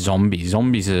mind if it's zombies.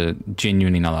 Zombies are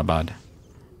genuinely not that bad.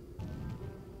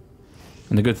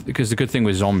 And because the good thing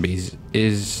with zombies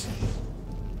is...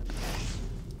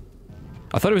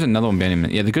 I thought it was another one behind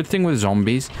him. Yeah, the good thing with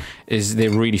zombies is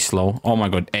they're really slow. Oh my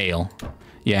god, ale.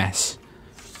 Yes.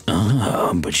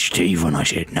 But Steve, when I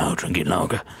said no drinking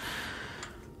lager.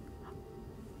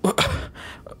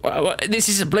 This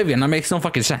is Oblivion, that makes no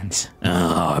fucking sense.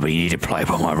 But you need to play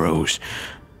by my rules.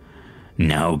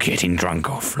 No getting drunk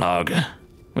off lager.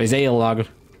 Where's ale lager?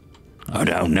 I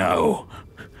don't know.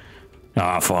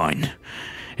 Fine.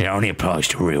 It only applies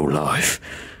to real life.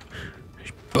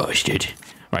 Busted.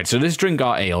 Right, so let's drink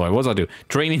our ale. Right, what does that do?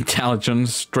 Drain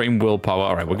intelligence, drain willpower.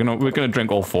 Alright, we're gonna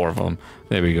drink all 4 of them.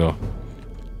 There we go.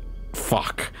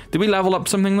 Fuck. Did we level up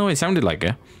something though? It sounded like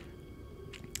it.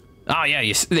 Ah, yeah,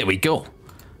 yes, there we go.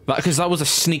 Because that was a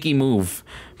sneaky move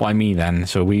by me then,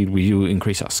 so we do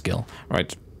increase our skill.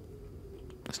 Right.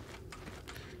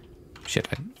 Shit,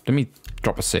 let me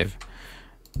drop a save.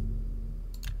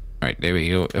 Alright, there we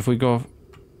go. If we go...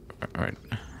 Alright.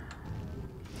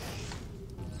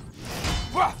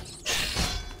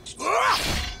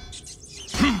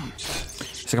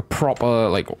 It's like a proper,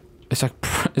 like... It's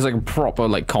like a proper,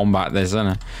 like, combat, this, isn't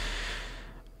it?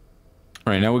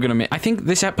 Right, now we're gonna make... I think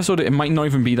this episode, it might not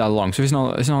even be that long. So if it's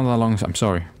not that long, I'm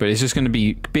sorry. But it's just gonna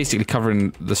be basically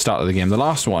covering the start of the game. The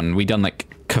last one, we done,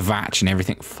 like, Kvatch and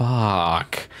everything.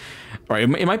 Fuck. Right,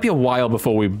 it might be a while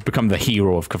before we become the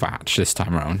hero of Kvatch this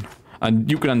time around. And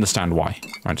you can understand why.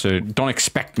 Right, so don't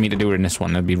expect me to do it in this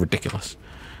one. That'd be ridiculous.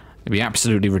 It'd be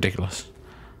absolutely ridiculous.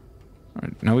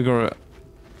 Right, now we gotta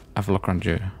have a look around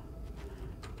here.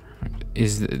 Right,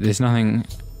 there's nothing...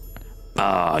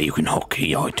 You can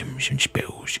hotkey items and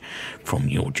spells from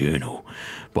your journal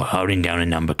by holding down a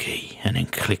number key and then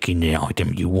clicking the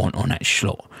item you want on that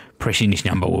slot. Pressing this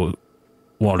number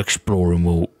while exploring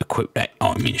will equip that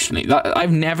item instantly.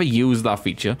 I've never used that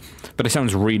feature, but it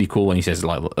sounds really cool when he says it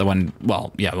like when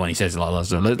he says it like that.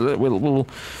 So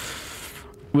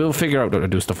we'll figure out how to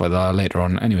do stuff like that later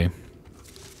on. Anyway,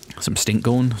 some stink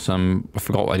going. I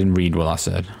forgot. I didn't read what I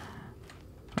said.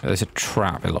 There's a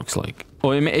trap. It looks like.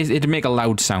 Oh, it'd make a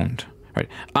loud sound. Right.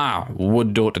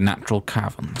 Wood door to natural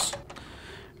caverns.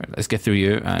 Right, let's get through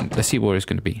here and let's see where it's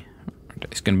going to be. Right,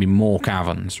 it's going to be more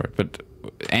caverns, right? But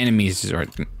enemies are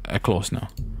close now.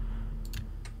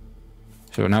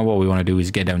 So now what we want to do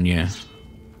is get down here.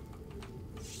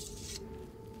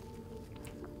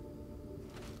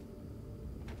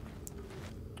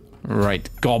 Right,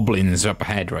 goblins up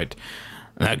ahead, right?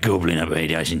 That goblin up ahead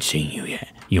hasn't seen you yet.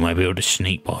 You might be able to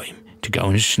sneak by him. To go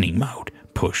into sneak mode,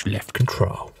 push left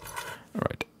control.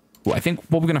 Right. Well, I think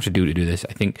what we're going to have to do this,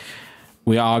 I think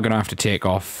we are going to have to take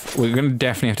off... We're going to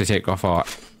definitely have to take off our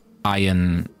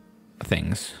iron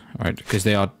things, right? Because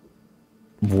they are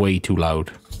way too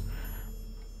loud.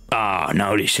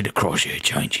 Notice that the crosshair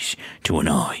changes to an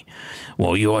eye.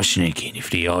 While you are sneaking,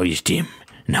 if the eye is dim,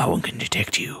 no one can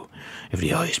detect you. If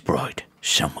the eye is bright,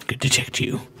 someone can detect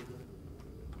you.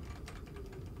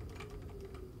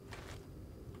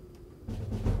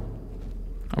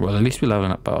 Well, at least we're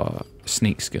leveling up our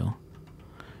sneak skill.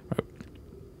 Right.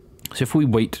 So if we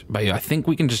wait, I think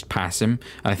we can just pass him.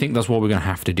 And I think that's what we're going to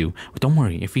have to do. But don't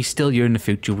worry, if he's still here in the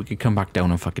future, we can come back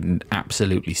down and fucking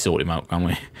absolutely sort him out, can't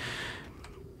we?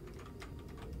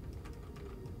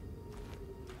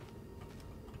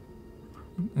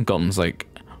 And Galton's like,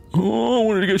 oh, I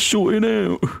wanted to get sorted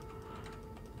out.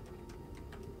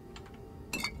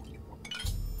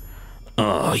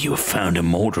 You have found a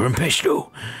mortar and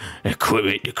pestle. Equip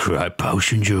it to create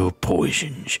potions or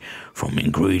poisons from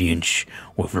ingredients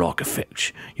with like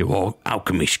effects. Your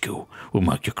alchemy skill will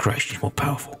make your creations more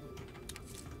powerful.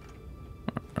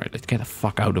 Alright, let's get the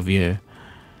fuck out of here.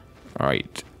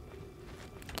 Alright.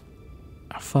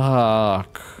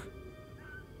 Fuck.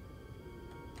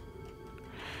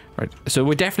 Right, so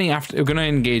we're definitely we're going to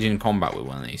engage in combat with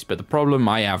one of these, but the problem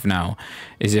I have now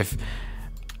is if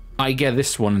I get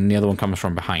this one and the other one comes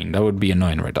from behind, that would be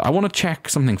annoying, right? I want to check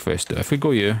something first, though. If we go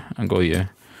here and go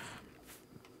here,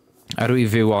 how do we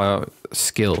view our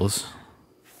skills?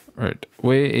 Right,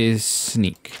 where is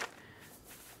sneak?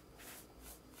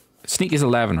 Sneak is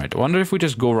 11, right? I wonder if we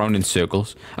just go around in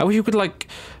circles. I wish you could, like,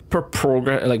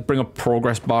 bring a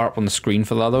progress bar up on the screen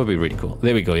for that. That would be really cool.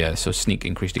 There we go, yeah, so sneak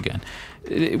increased again.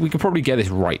 We could probably get this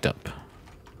right up.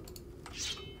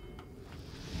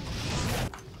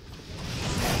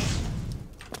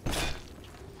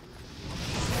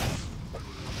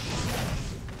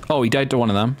 Oh, he died to one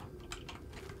of them.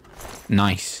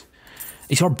 Nice.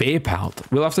 It's our bear pelt.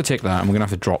 We'll have to take that and we're going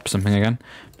to have to drop something again.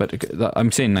 But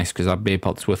I'm saying nice because that bear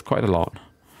pelt's worth quite a lot.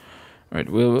 Right,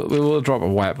 we'll drop a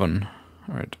weapon.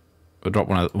 Right, we'll drop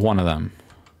one of them.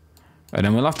 And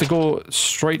then we'll have to go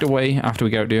straight away after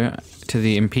we get out here to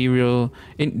the Imperial,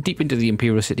 deep into the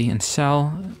Imperial City and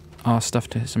sell our stuff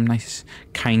to some nice,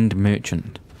 kind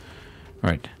merchant.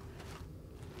 Right.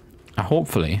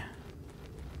 Hopefully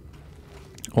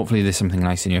there's something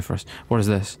nice in here for us. What is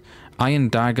this? Iron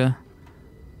dagger.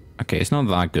 Okay, it's not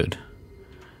that good.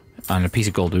 And a piece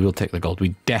of gold. We will take the gold.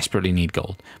 We desperately need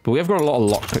gold. But we have got a lot of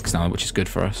lockpicks now, which is good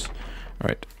for us.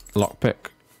 Alright, lockpick.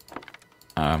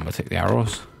 We'll take the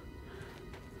arrows.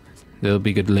 They'll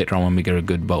be good later on when we get a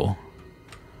good bow.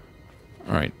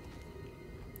 Alright.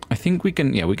 I think we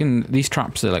can, yeah, we can, these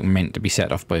traps are like meant to be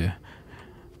set off by...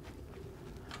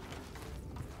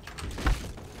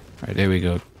 Alright, there we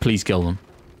go. Please kill them.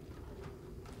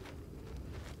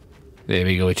 There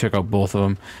we go, we took out both of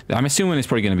them. I'm assuming there's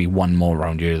probably going to be one more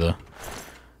around here, though.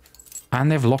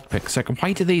 And they have lockpicks. Like,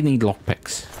 why do they need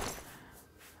lockpicks?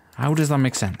 How does that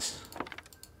make sense?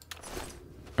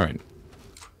 Alright.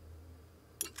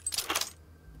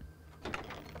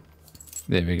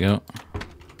 There we go.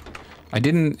 I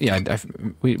didn't... Yeah,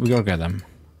 we gotta get them.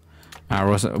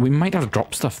 Arrows. We might have to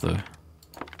drop stuff, though.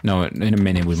 No, in a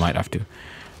minute we might have to.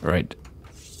 Right.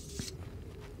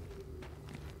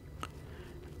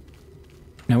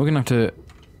 Now we're gonna have to...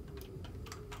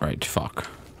 Right, fuck.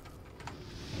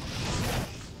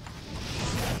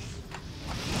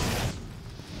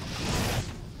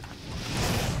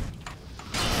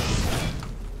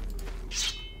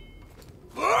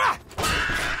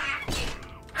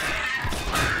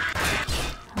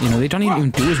 You know, they don't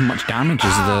even do as much damage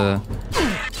as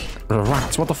the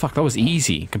rats. What the fuck? That was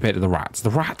easy compared to the rats. The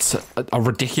rats are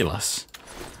ridiculous.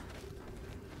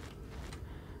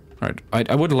 Right,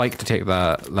 I would like to take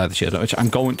the leather shield, which I'm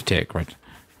going to take, right.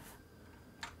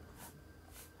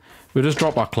 We'll just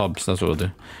drop our clubs, that's what we'll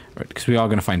do. Right, because we are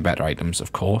going to find better items,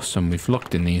 of course, and we've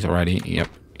looked in these already. Yep.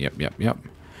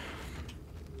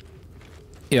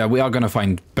 Yeah, we are going to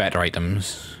find better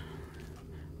items.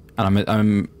 And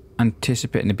I'm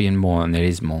anticipating there being more, and there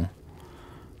is more.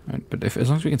 Right, but as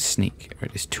long as we can sneak,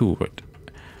 right, it's two, right.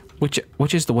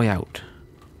 Which is the way out?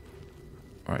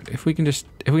 Right, if we can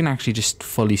actually just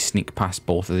fully sneak past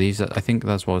both of these, I think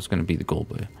that's what's going to be the goal,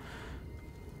 but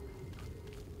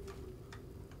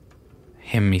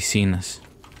he's seen us.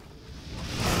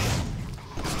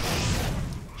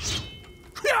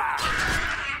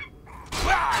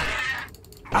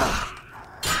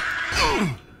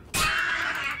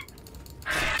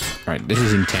 Right, this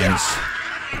is intense.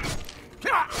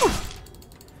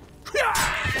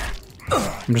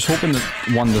 I'm just hoping that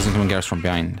one doesn't come and get us from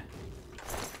behind.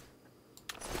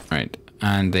 Right,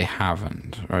 and they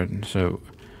haven't, right, so...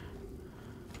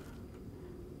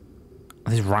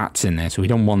 There's rats in there, so we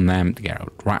don't want them to get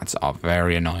out. Rats are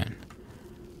very annoying.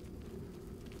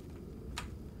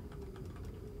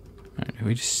 Right,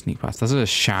 we just sneak past. That's a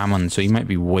shaman, so he might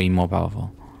be way more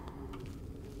powerful.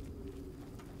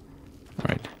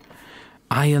 Right.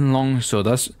 Iron longsword,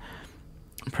 that's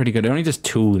pretty good. It only does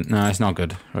 2. No, it's not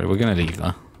good. Right, we're gonna leave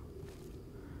that.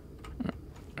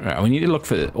 Right, we need to look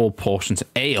for all portions.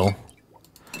 Ale.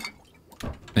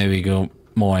 There we go.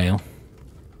 More ale.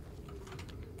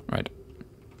 Right.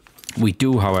 We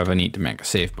do, however, need to make a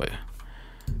save point.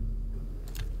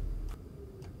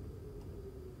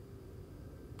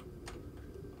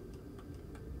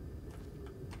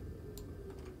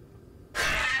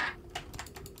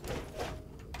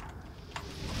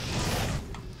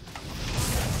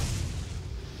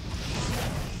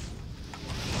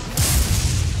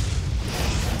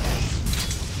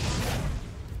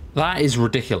 That is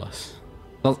ridiculous.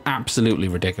 That's absolutely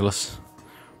ridiculous.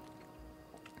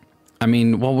 I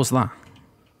mean, what was that?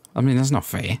 I mean, that's not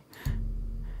fair.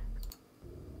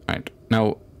 Right,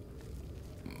 now...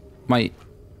 I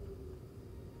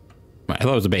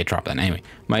thought it was a bait trap then, anyway.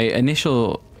 My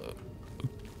initial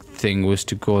thing was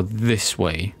to go this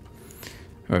way.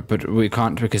 Right, but we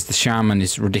can't because the shaman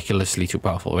is ridiculously too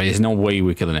powerful. Right? There's no way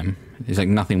we're killing him. There's like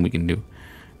nothing we can do.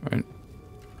 Right.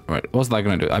 Right, what's that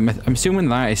going to do? I'm assuming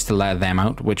that is to let them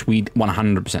out, which we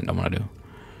 100% don't want to do.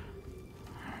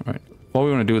 Right, what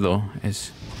we want to do though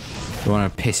is we want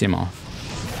to piss him off.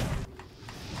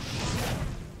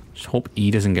 Just hope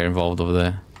he doesn't get involved over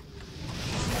there.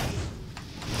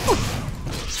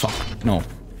 Fuck, no.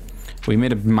 We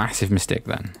made a massive mistake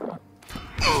then.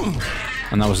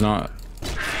 And that was not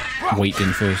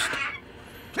waiting first.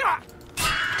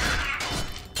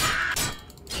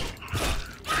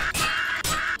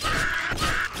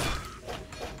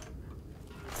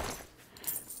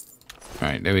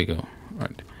 Right, there we go.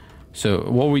 Right. So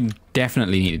what we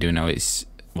definitely need to do now is,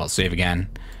 well, save again.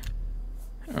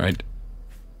 Right.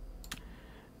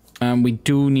 And we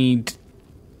do need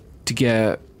to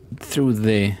get through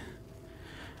the...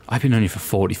 I've been on here for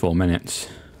 44 minutes.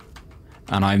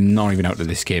 And I'm not even out of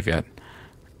this cave yet.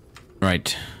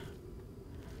 Right.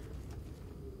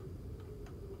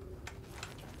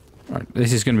 Right,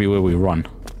 this is going to be where we run.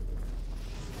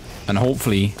 And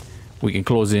hopefully we can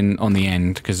close in on the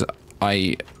end, because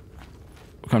I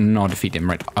cannot defeat him.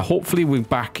 Right, hopefully we're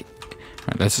back...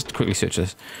 Right, let's just quickly search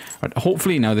this. Right,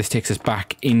 hopefully now this takes us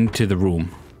back into the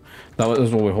room. That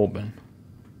was what we're hoping.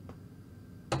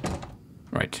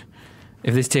 Right.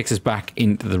 If this takes us back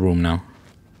into the room now.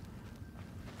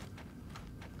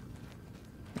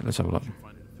 Let's have a look.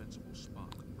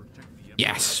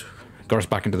 Yes! Got us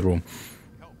back into the room.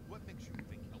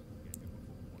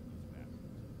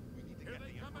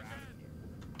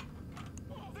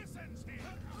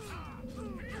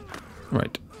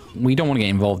 Right. We don't want to get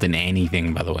involved in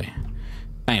anything, by the way.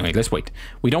 Anyway, let's wait.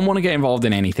 We don't want to get involved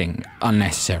in anything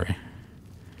unnecessary.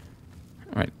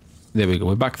 Right. There we go.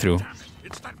 We're back through.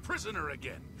 It's that prisoner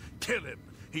again. Kill him.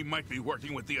 He might be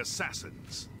working with the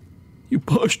assassins. You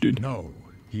bastard. No,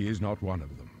 he is not one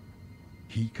of them.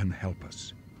 He can help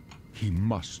us. He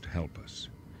must help us.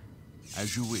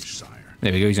 As you wish, sire.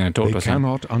 There we go. He's going to talk to They us.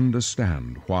 cannot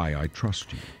understand why I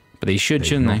trust you. But they should, They've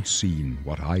shouldn't they? not seen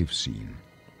what I've seen.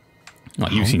 Oh,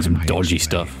 you've How seen some can I dodgy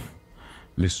explain? stuff.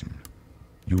 Listen,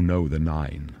 you know the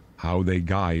Nine, how they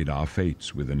guide our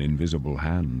fates with an invisible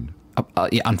hand.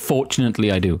 Yeah,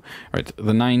 unfortunately I do. Right,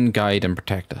 the Nine guide and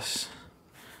protect us.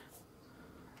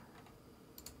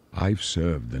 I've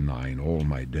served the Nine all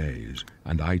my days,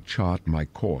 and I chart my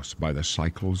course by the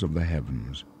cycles of the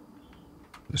heavens.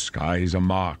 The skies are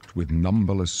marked with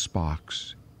numberless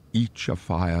sparks, each a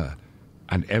fire,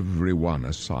 and every one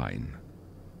a sign.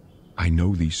 I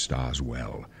know these stars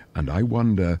well, and I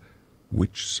wonder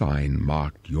which sign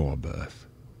marked your birth.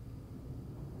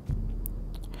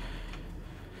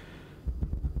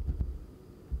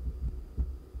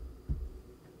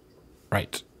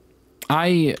 Right.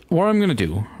 What I'm gonna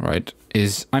do, right,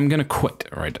 is I'm gonna quit,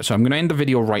 right? So I'm gonna end the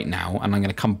video right now, and I'm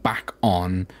gonna come back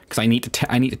on because I need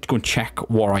to go and check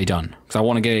what I done because I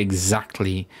want to get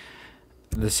exactly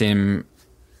the same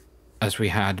as we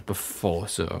had before.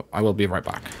 So I will be right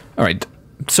back. All right.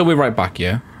 So we're right back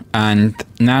here, and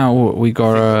now we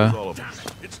gotta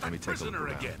It's that prisoner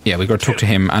again. we gotta talk to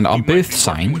him, and our He might be birth working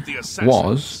sign with the assassins.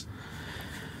 was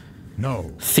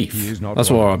No, thief. he is not That's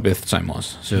one what of our them. birth sign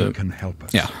was. So He can help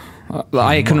us. yeah.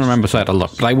 I couldn't remember, so I had to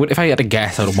look. But I would, if I had to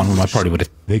guess out of one of them, I probably would have.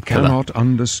 They cannot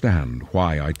understand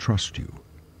why I trust you.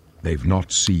 They've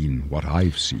not seen what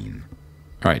I've seen.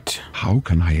 Right. How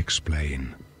can I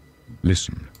explain?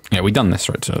 Listen, Yeah, we done this,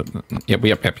 right? So, yep.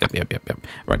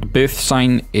 Right, the birth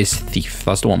sign is thief.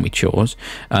 That's the one we chose.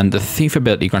 And the thief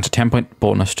ability grants a 10-point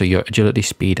bonus to your agility,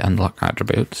 speed, and luck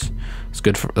attributes. It's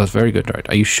good for. That's very good, right?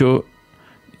 Are you sure?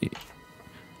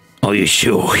 Are you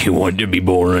sure you want to be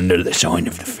born under the sign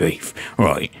of the thief?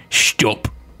 Right, stop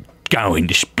going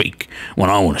to speak when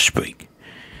I want to speak.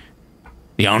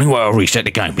 The only way I'll reset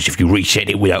the game is if you reset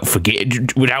it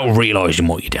without realising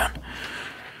what you've done.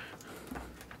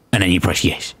 And then you press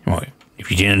yes. Right.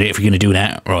 If you're going to do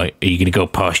that, right, are you going to go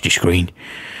past your screen?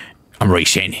 I'm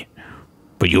resetting it.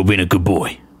 But you're being a good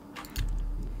boy.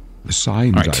 the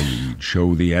signs Right. I read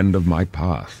show the end of my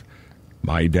path.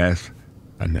 My death,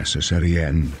 a necessary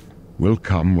end, will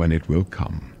come when it will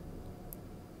come.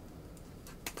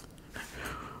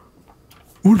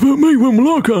 What about me? When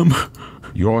will I come?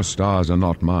 Your stars are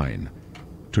not mine.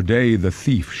 Today the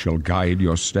thief shall guide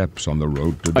your steps on the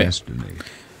road to Oh, yeah. destiny.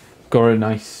 Got a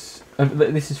nice.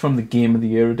 This is from the Game of the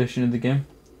Year edition of the game.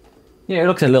 Yeah, it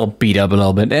looks a little beat up a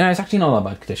little bit. It's actually not that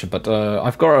bad condition, but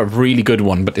I've got a really good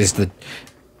one. But it's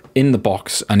in the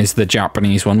box, and it's the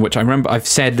Japanese one, which I remember I've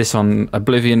said this on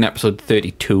Oblivion episode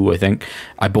 32. I think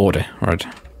I bought it, right,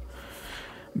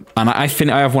 and I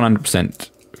have 100%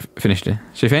 finished it.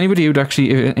 So if anybody would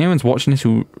actually, if anyone's watching this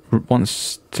who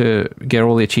wants to get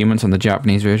all the achievements on the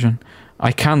Japanese version,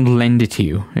 I can lend it to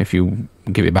you if you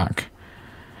give it back.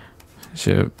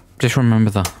 So just remember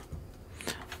that.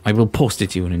 I will post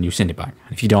it to you and then you send it back.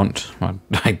 If you don't, well,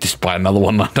 I just buy another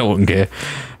one. I don't care.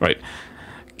 Right.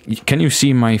 Can you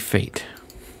see my fate?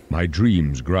 My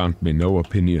dreams grant me no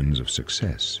opinions of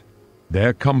success.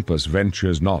 Their compass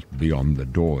ventures not beyond the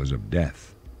doors of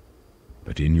death.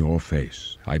 But in your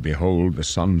face I behold the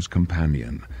sun's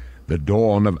companion. The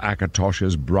dawn of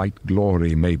Akatosha's bright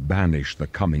glory may banish the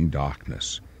coming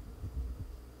darkness.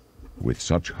 With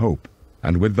such hope,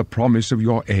 and with the promise of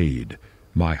your aid,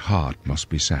 my heart must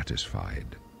be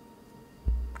satisfied.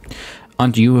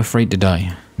 Aren't you afraid to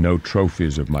die? No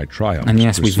trophies of my triumphs. And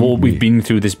yes, we've been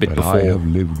through this bit but before. I have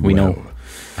lived we well, know.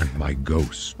 and my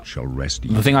ghost shall rest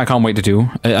easy. The thing I can't wait to do,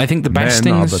 I think the best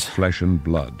Men things... are but flesh and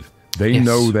blood. They Yes.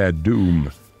 know their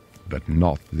doom, but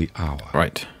not the hour.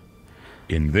 Right.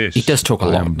 In this, He does talk a I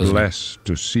lot, am doesn't he? blessed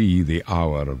to see the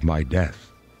hour of my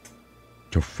death,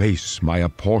 to face my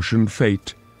apportioned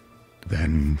fate,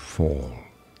 then fall.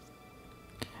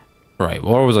 Right,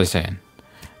 what was I saying?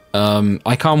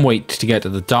 I can't wait to get to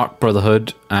the Dark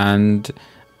Brotherhood and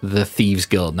the Thieves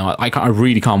Guild. Now, I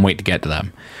really can't wait to get to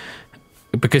them.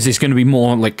 Because it's going to be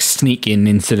more like sneaking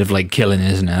instead of like killing,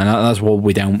 isn't it? And that's what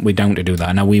we're down to do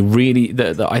that. Now we really,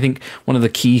 I think one of the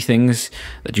key things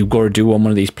that you've got to do on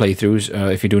one of these playthroughs,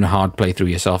 if you're doing a hard playthrough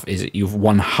yourself, is you've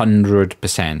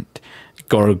 100%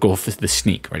 got to go for the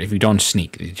sneak, right? If you don't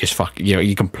sneak, you just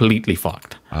you're completely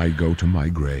fucked. I go to my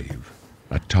grave.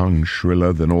 A tongue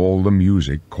shriller than all the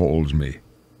music calls me.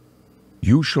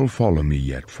 You shall follow me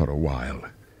yet for a while.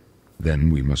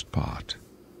 Then we must part.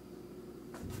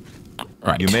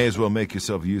 Right. You may as well make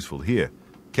yourself useful. Here,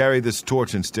 carry this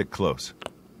torch and stick close.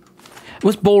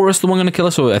 Was Boris the one going to kill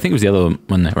us? Or I think it was the other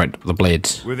one there, right? The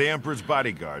blades. We're the Emperor's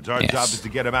bodyguards. Our Yes. job is to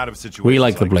get him out of situations We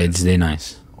like the blades, this. they're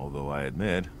nice. Although I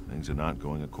admit, things are not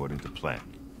going according to plan.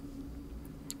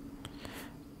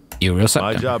 You're real set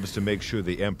My then. job is to make sure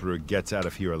the Emperor gets out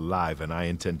of here alive, and I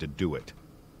intend to do it.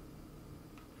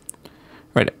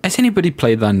 Right, has anybody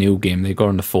played that new game they got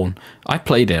on the phone? I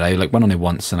played it. I like went on it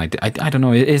once, and I don't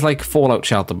know. It's like Fallout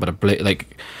Shelter, but with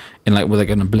like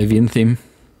an Oblivion theme.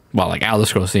 Well, like Elder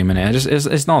Scrolls theme in it.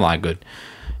 It's not that good.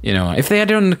 You know, if they had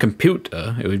it on the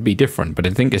computer, it would be different. But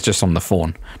I think it's just on the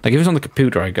phone. Like if it was on the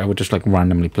computer, I would just like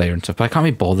randomly play it and stuff. But I can't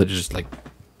be bothered to just like.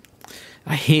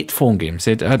 I hate phone games.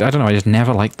 I don't know. I just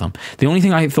never liked them. The only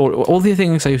thing I thought, all the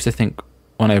things I used to think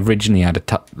when I originally had a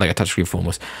touchscreen phone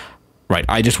was. Right,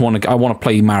 I want to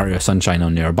play Mario Sunshine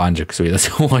on your Banjo-Kazooie. That's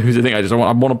all I was thinking.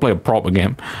 I want to play a proper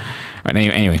game. Right,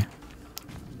 anyway.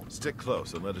 Stick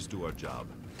close and let us do our job,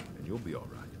 and you'll be all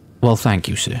right. Well, thank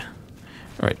you, sir.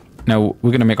 All right, now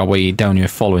we're gonna make our way down here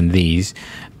following these,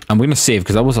 and we're gonna save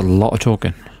because that was a lot of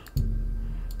talking.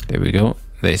 There we go.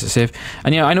 There's a save.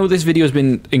 And yeah, I know this video has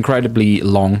been incredibly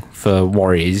long for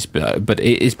warriors, but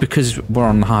it is because we're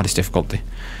on the hardest difficulty.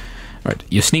 Right,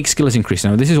 your sneak skill is increased.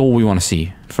 Now, this is all we want to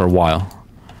see for a while.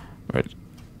 Right.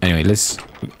 Anyway, let's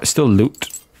still loot,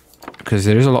 because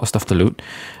there is a lot of stuff to loot.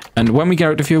 And when we get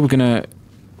out of here, we're going to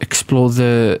explore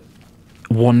the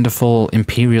wonderful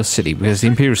Imperial City, because the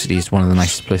Imperial City is one of the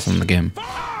nicest places in the game.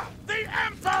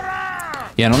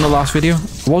 Yeah, and on the last video,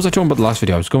 what was I talking about the last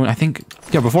video? I was going, I think,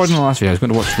 yeah, before I did the last video, I was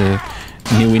going to watch the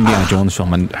new Indiana Jones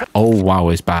film, and oh wow,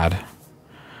 it's bad.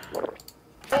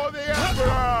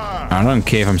 I don't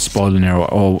care if I'm spoiling it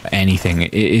or anything.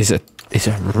 It's a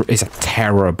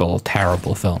terrible,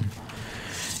 terrible film.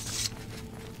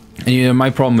 And you know, my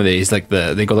problem with it is like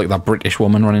they got like that British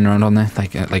woman running around on there,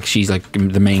 like she's like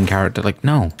the main character. Like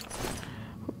no,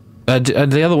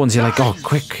 the other ones you're like, oh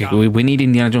quick, we need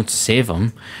Indiana Jones to save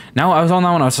him. Now I was on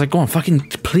that one, I was like, go on, fucking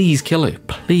please kill it,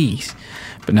 please.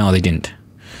 But no, they didn't.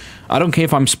 I don't care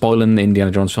if I'm spoiling the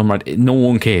Indiana Jones film, right? No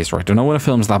one cares, right? I know when a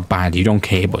film's that bad, you don't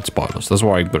care about spoilers. That's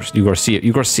why you gotta see it.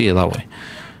 You gotta see it that way.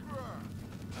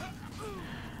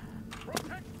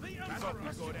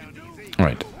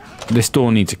 Right. This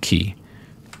door needs a key.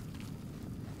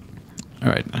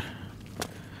 Alright.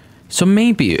 So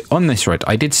maybe on this, right?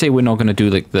 I did say we're not gonna do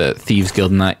like the Thieves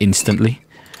Guild and that instantly,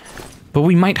 but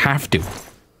we might have to.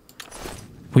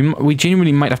 We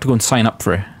genuinely might have to go and sign up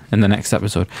for it in the next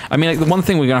episode. I mean, like, the one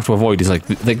thing we're gonna have to avoid is like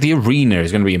the arena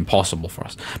is gonna be impossible for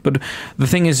us. But the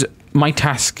thing is, my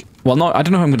task, well, not, I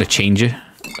don't know if I'm gonna change it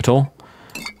at all,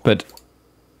 but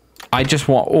I just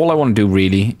want, all I want to do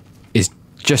really is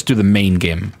just do the main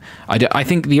game. I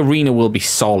think the arena will be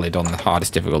solid on the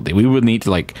hardest difficulty. We would need to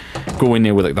like go in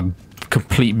there with like the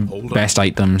complete best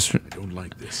items. I don't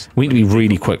like this. We need to be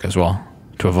really quick as well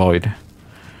to avoid.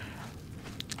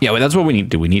 Yeah, well, that's what we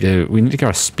need to do. We need to get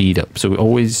our speed up. So we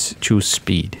always choose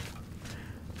speed.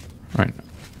 Right.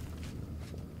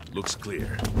 Looks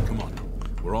clear. Come on.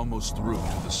 We're almost through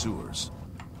to the sewers.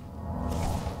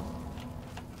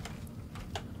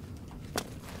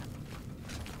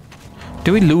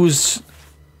 Do we lose?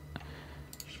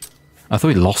 I thought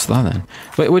we lost that then.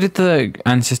 Wait, where did the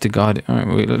ancestor guard? All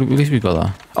right, at least we got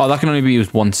that. Oh, that can only be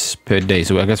used once per day,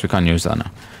 so I guess we can't use that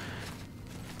now.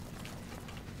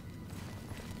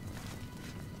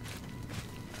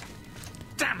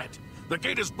 Damn it! The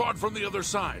gate is barred from the other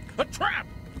side. A trap!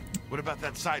 What about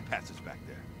that side passage back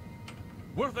there?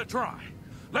 Worth a try.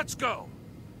 Let's go.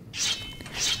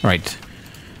 Right.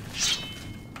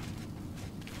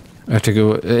 I have to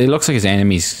go. It looks like his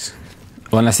enemies.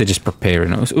 Well, unless they're just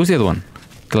preparing. Who's the other one?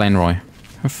 Glenroy.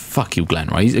 Oh, fuck you,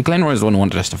 Glenroy. Glenroy's the one who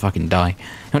wanted us to fucking die.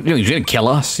 He's gonna kill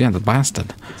us. Yeah, the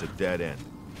bastard. It's a dead end.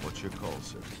 What's your call,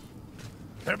 sir?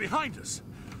 They're behind us.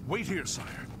 Wait here,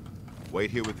 sire. Wait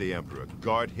here with the Emperor.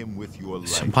 Guard him with your life.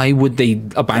 So why would they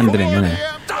abandon him, innit?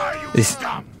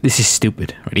 This is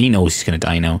stupid. Right, he knows he's gonna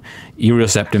die now. You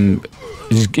accept him.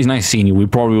 It's nice seeing you. We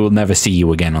probably will never see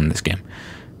you again on this game.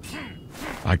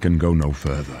 I can go no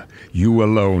further. You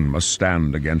alone must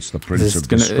stand against the Prince of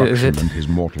Destruction and his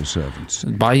mortal servants.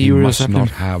 By you you must accept not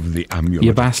him? have the amulet.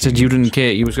 You bastard! You didn't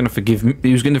care. He was gonna forgive me.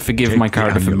 He was gonna forgive my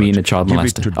character for being a child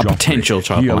molester, a potential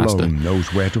child molester. He alone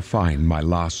knows where to find my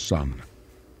last son.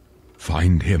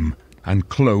 Find him and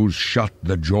close shut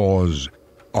the jaws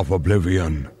of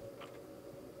oblivion.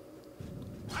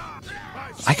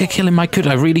 I could kill him. I could.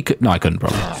 I really could. No, I couldn't.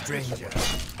 Probably. Stranger,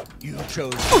 you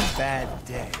chose a bad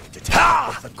day to take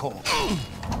off the corpse.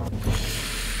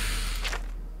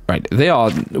 Right, we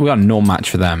are no match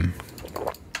for them.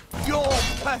 You're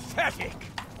pathetic.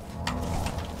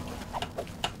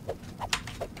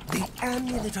 The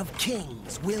Amulet of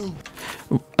Kings will...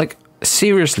 Like,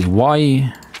 seriously,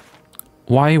 why?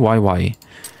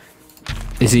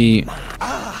 Is he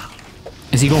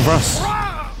going for us?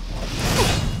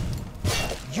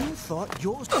 You thought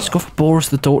yours... Let's go for Boris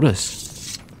the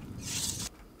Tortoise.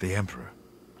 The Emperor.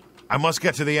 I must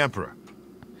get to the Emperor.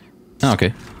 Oh,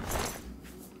 okay.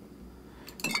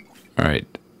 Alright.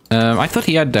 I thought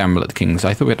he had Amulet Kings.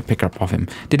 I thought we had to pick her up off him.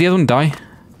 Did the other one die?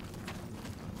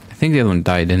 I think the other one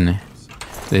died, didn't he?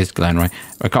 There's Glenroy.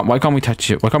 Why can't we touch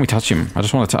it? Why can't we touch him? I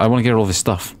just want to. I want to get all this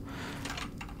stuff.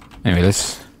 Anyway,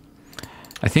 let's.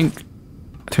 I think.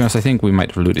 To be honest, I think we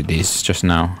might have looted these just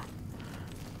now.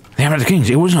 The Amulet Kings.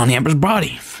 It wasn't on the Emperor's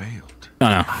body. Failed. Oh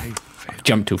no. I failed.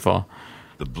 Jumped too far.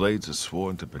 The blades are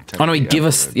sworn to protect. Oh no, he the give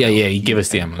us. Emperor. Yeah, he give us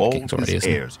the Amulet All Kings already, his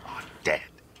isn't it? heirs are dead.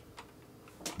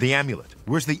 The amulet.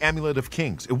 Where's the Amulet of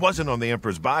Kings? It wasn't on the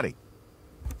Emperor's body.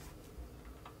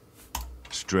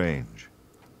 Strange.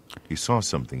 He saw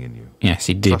something in you. Yes,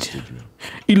 he did. Trusted you.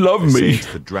 He loved They say me.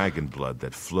 it's the dragon blood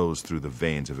that flows through the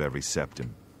veins of every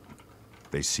septum.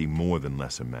 They see more than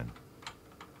lesser men.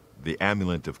 The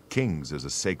Amulet of Kings is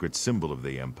a sacred symbol of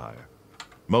the Empire.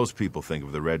 Most people think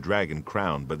of the red dragon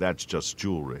crown, but that's just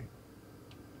jewelry.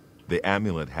 The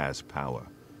amulet has power.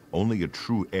 Only a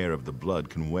true heir of the blood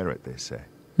can wear it, they say.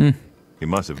 He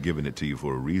must have given it to you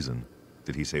for a reason.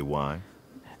 Did he say why?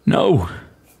 No.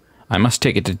 I must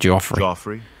take it to Joffrey.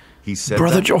 Joffrey? He said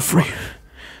Brother that? Joffrey.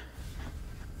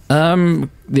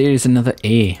 There's another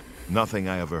A. Nothing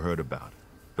I ever heard about.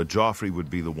 But Joffrey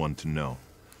would be the one to know.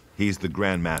 He's the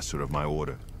Grand Master of my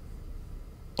order.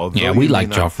 Although Yeah, we you may like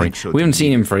not Joffrey. think so We haven't to seen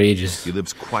me, him for ages. He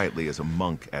lives quietly as a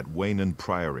monk at Waynon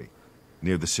Priory,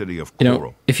 near the city of You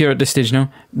Coral. know, if you're at this stage now,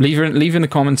 leave in the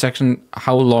comment section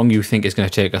how long you think it's going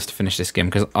to take us to finish this game,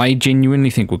 because I genuinely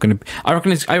think we're going to. I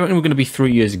reckon we're going to be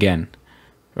 3 years again,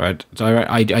 right? So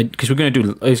because we're going to do.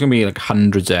 It's going to be like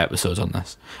hundreds of episodes on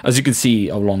this. As you can see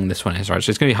how long this one is, right? So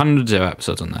it's going to be hundreds of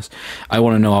episodes on this. I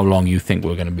want to know how long you think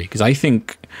we're going to be, because I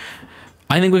think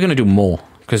we're going to do more.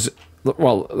 Because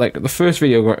well, like the first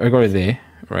video I got it there,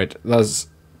 right? There's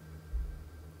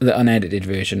the unedited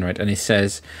version, right? And it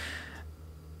says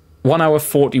 1 hour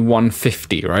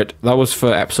 41:50, right? That was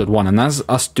for episode 1, and that's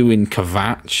us doing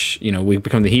Kvatch. You know, we've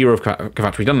become the hero of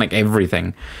Kvatch. We've done like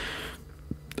everything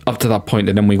up to that point,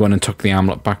 and then we went and took the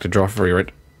amulet back to Joffrey,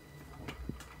 right?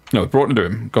 No, we brought it to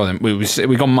him. Got him.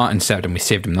 We got Martin Sept and we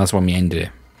saved him. That's when we ended it.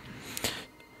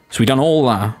 So we done all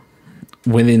that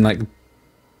within like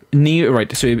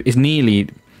right. So it's nearly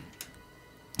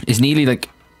like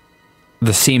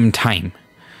the same time.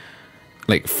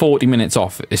 Like 40 minutes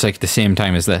off, it's like the same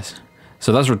time as this.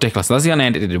 So that's ridiculous. That's the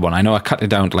unedited one. I know I cut it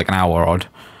down to like an hour odd.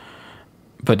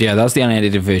 But yeah, that's the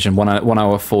unedited version, 1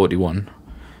 hour 41.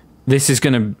 This is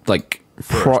gonna like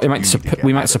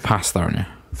we might surpass that now.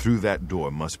 Through that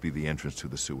door must be the entrance to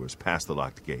the sewers, past the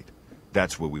locked gate.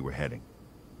 That's where we were heading.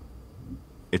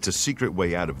 It's a secret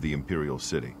way out of the Imperial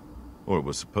City. Or it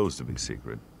was supposed to be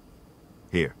secret.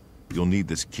 Here, you'll need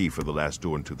this key for the last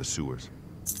door into the sewers.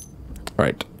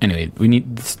 Right. Anyway, we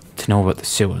need to know about the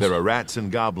sewers. There are rats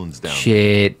and goblins down there.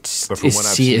 Shit. But from what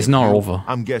I've seen It's of not you, over.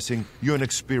 I'm guessing you're an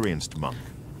experienced monk.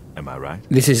 Am I right?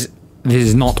 This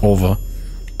is not over.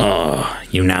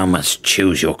 You now must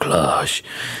choose your class.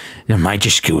 The major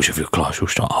skills of your class will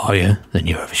start higher than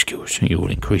your other skills, and you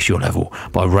will increase your level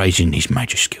by raising these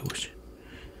major skills.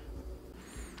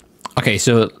 Okay,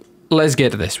 so let's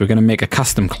get to this. We're going to make a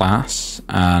custom class,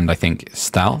 and I think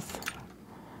stealth.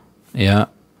 Yeah.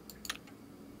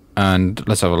 And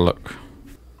let's have a look.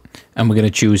 And we're going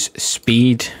to choose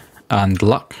speed and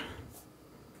luck.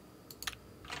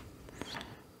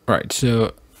 Right,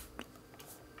 so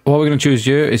what we're going to choose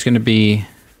here is going to be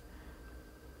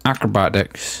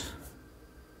acrobatics,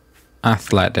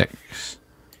 athletics,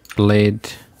 blade,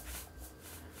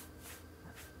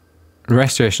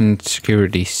 restoration,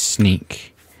 security,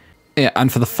 sneak. Yeah,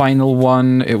 and for the final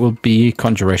one, it will be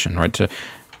conjuration, right? So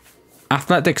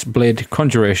athletics, blade,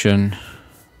 conjuration,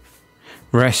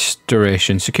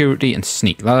 restoration, security, and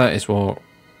sneak. That is what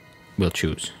we'll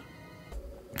choose.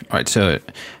 Alright, so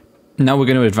now we're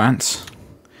going to advance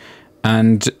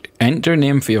and enter a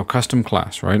name for your custom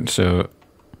class, right? So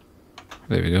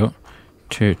there we go.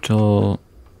 Turtle.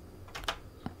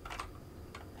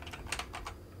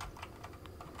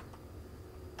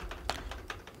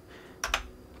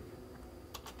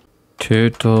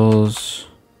 Turtle's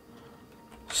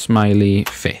smiley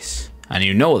face. And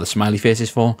you know what the smiley face is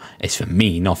for? It's for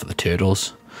me, not for the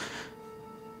turtles.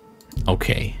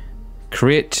 Okay.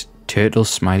 Create turtle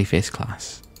smiley face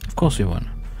class. Of course we want.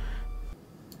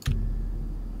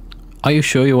 Are you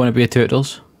sure you want to be a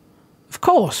turtles? Of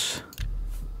course.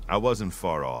 I wasn't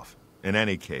far off. In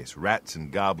any case, rats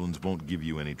and goblins won't give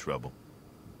you any trouble.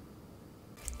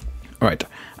 Right.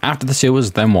 After the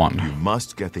sewers, then one. You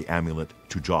must get the amulet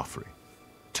to Joffrey.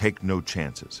 Take no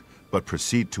chances, but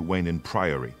proceed to Wayne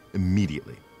Priory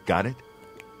immediately. Got it?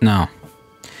 No.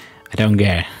 I don't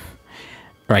get it.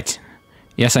 Right.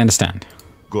 Yes, I understand.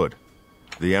 Good.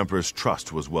 The Emperor's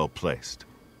trust was well placed.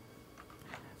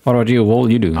 What about you? What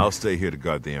will you do? I'll stay here to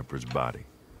guard the Emperor's body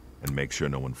and make sure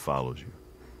no one follows you.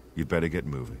 You'd better get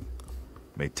moving.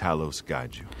 May Talos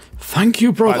guide you. Thank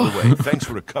you, brother. By the way, thanks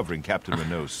for recovering Captain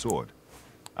Renault's sword.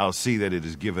 I'll see that it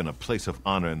is given a place of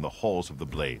honor in the halls of the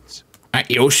Blades. At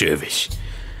your service.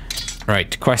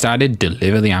 Right, quest added,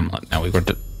 deliver the amulet. Now we've got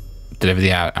to deliver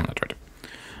the amulet,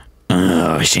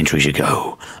 right? Centuries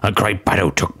ago, a great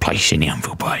battle took place in the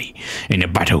Anvil Bay. In the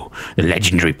battle, the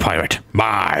legendary pirate,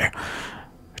 Bar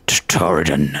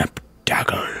Torridon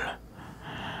Daggle,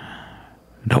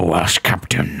 the last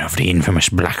captain of the infamous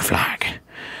Black Flag,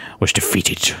 was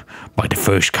defeated by the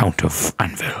first Count of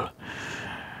Anvil.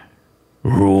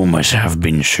 Rumours have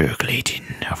been circulating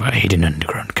of a hidden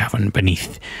underground cavern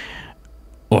beneath...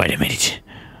 Wait a minute.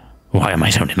 Why am I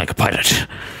sounding like a pirate?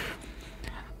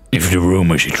 If the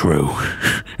rumours are true,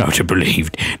 are to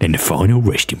believed, then the final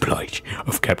resting place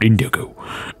of Captain Duggo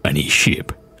and his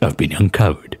ship have been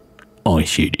uncovered. I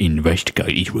should investigate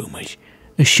these rumours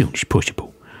as soon as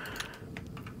possible.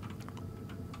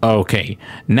 Okay,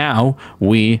 now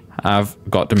we have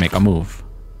got to make a move.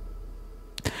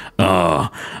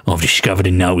 I've discovered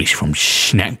a notice from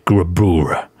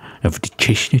Snack-Grabura of the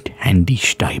Chestnut Handy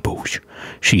Stables.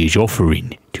 She is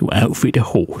offering to outfit a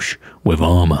horse with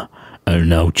armour at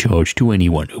no charge to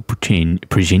anyone who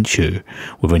presents her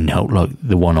with a note like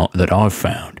the one that I've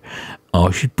found. I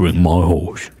should bring my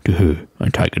horse to her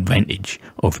and take advantage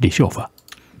of this offer.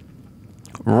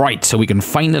 Right, so we can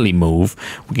finally move.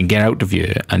 We can get out of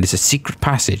here, and there's a secret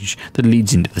passage that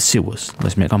leads into the sewers.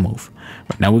 Let's make our move.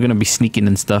 Right, now we're going to be sneaking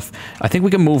and stuff. I think we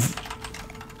can move...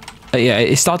 yeah,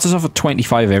 it starts us off at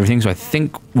 25 everything, so I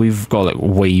think we've got like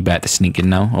way better sneaking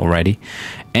now already.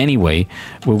 Anyway,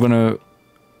 we're going to...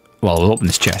 Well, we'll open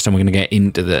this chest, and we're going to get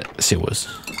into the sewers.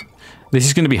 This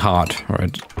is going to be hard,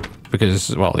 right?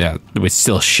 Because, well, yeah, we're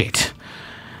still shit.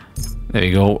 There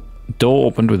you go. Door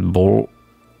opened with ball...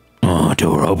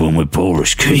 door open with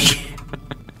porous key.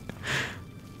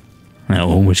 That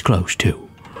one was close too.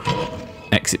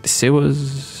 Exit the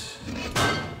sewers.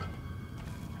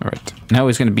 Alright, now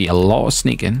there's going to be a lot of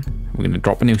sneaking. We're going to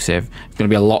drop a new save. It's going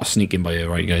to be a lot of sneaking by here,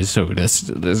 right guys? So let's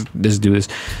do this.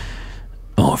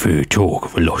 I've heard talk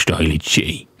of a lost island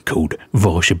city called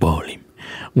Varsabalim,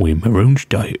 where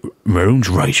Maroon's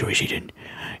razor is hidden.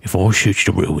 If I search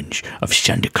the ruins of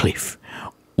Sander Cliff,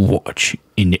 watch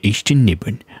in the eastern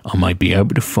Nibbon, I may be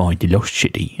able to find the lost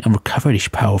city and recover this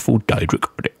powerful Daedric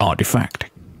artifact.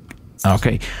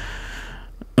 Okay.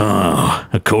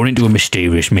 According to a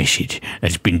mysterious message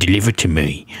that's been delivered to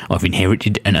me, I've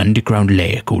inherited an underground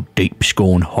lair called Deep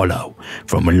Scorn Hollow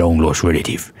from a long-lost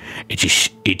relative. It's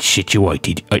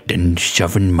situated at the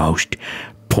southernmost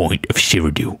point of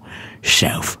Cyrodiil,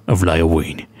 south of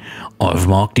Leowyn. I've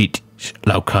marked its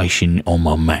location on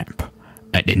my map.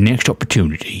 At the next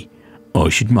opportunity, I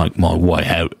should make my way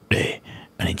out there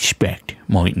and inspect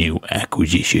my new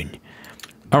acquisition.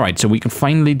 Alright, so we can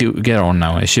finally get on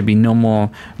now. There should be no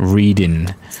more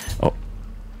reading.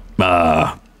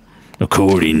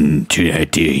 According to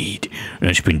that deed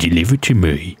that's been delivered to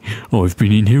me, I've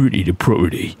been inherited a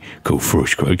property called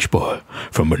Frostcrake Spire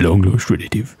from a long-lost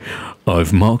relative.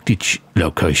 I've marked its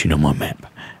location on my map.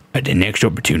 At the next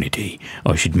opportunity,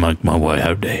 I should make my way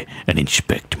out there and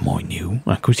inspect my new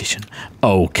acquisition.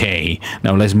 Okay,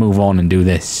 now let's move on and do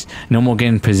this. No more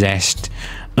getting possessed.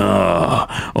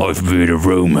 I've heard a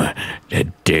rumour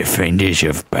that defenders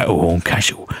of Battlehorn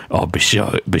Castle are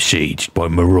besieged by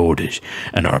marauders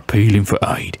and are appealing for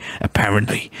aid.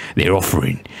 Apparently, they're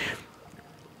offering...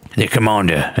 Their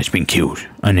commander has been killed,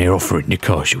 and they're offering the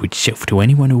castle itself to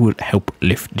anyone who will help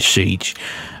lift the siege.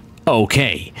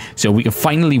 Okay, so we can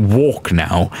finally walk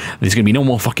now. There's gonna be no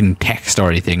more fucking text or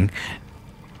anything.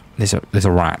 There's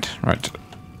a rat, right?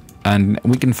 And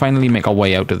we can finally make our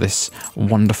way out of this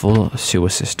wonderful sewer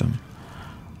system.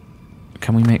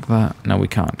 Can we make that? No, we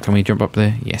can't. Can we jump up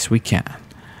there? Yes, we can.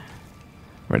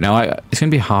 Right now, it's gonna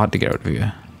be hard to get out of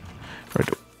here.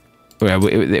 Right,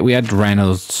 we had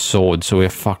Reynolds' sword, so we're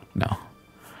fucked now.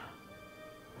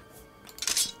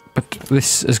 But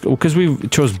this is because we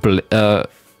chose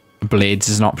blades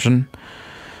as an option.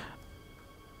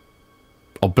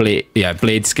 Or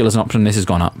blade skill as an option. This has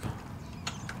gone up.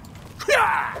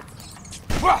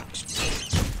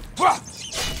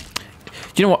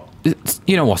 You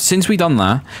know what? Since we done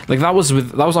that, like that was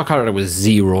our character was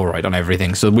 0 right on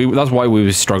everything. So that's why we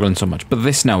were struggling so much. But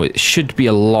this now, it should be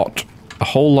a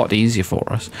whole lot easier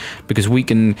for us because we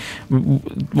can.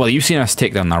 Well, you've seen us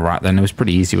take down that rat. Then it was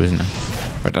pretty easy, wasn't it?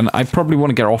 Right, and I probably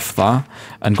want to get off that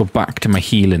and go back to my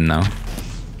healing now.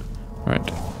 Right,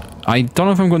 I don't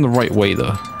know if I'm going the right way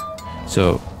though,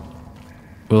 so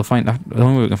we'll find out. I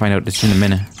don't know if we can find out just in a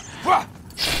minute.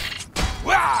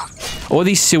 Or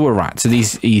these sewer rats, are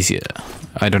these easier?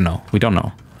 I don't know. We don't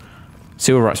know.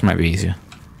 Sewer rats might be easier.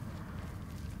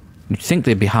 You'd think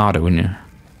they'd be harder, wouldn't you?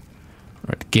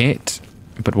 Right, gate.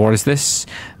 But what is this?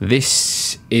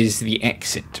 This is the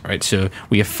exit, right? So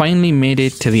we have finally made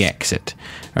it to the exit,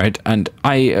 right? And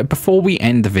before we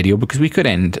end the video, because we could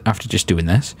end after just doing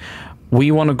this,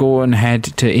 we want to go and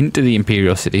head into the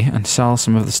Imperial City and sell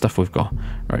some of the stuff we've got,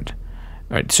 right?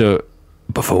 Right, so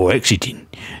before exiting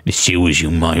the sewers,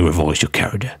 you may revise your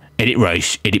character. Edit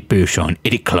race, edit birth sign,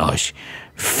 edit class,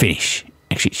 finish.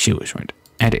 Exit sewers, right?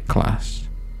 Edit class.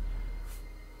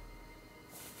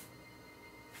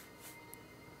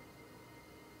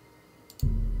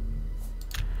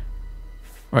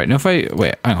 Right, now if I...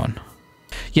 Wait, hang on.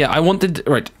 Yeah, I wanted...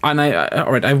 Right, and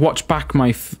I watched back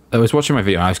my... I was watching my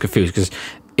video and I was confused because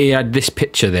it had this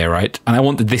picture there, right? And I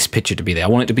wanted this picture to be there. I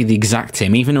want it to be the exact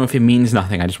same. Even though if it means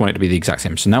nothing, I just want it to be the exact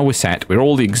same. So now we're set. We're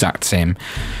all the exact same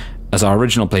as our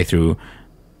original playthrough.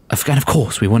 And of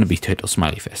course, we want to be Turtle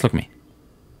Smiley Face. Look at me.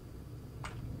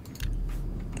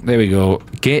 There we go.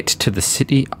 Gate to the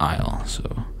city aisle.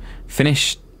 So,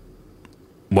 finished.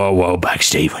 Whoa, back,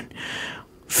 Stephen.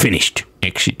 Finished.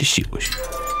 Exit the sewers.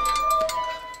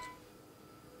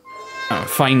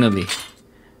 Finally.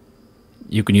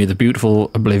 You can hear the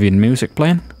beautiful Oblivion music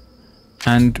playing.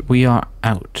 And we are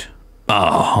out.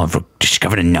 I've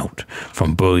discovered a note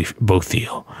from both of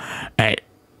you at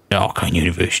Arcane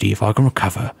University. If I can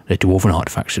recover the dwarven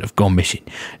artifacts that have gone missing,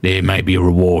 there may be a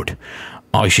reward.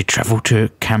 I should travel to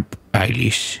Camp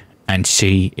Alice and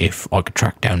see if I can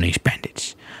track down these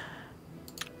bandits.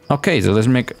 Okay, so let's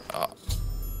make...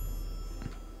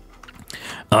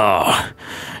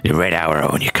 The red arrow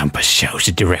on your compass shows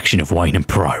the direction of Wayne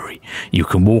Priory. You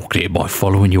can walk there by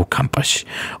following your compass,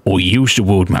 or use the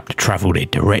world map to travel there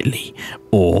directly,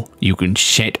 or you can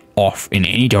set off in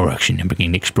any direction and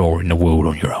begin exploring the world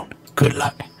on your own. Good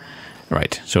luck.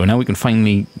 Right, so now we can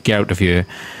finally get out of here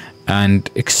and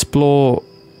explore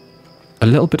a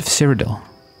little bit of Cyrodiil,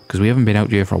 because we haven't been out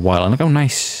here for a while. And look how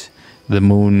nice the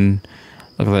moon...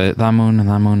 Look at that moon and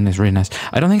that moon is really nice.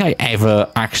 I don't think I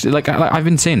ever actually I've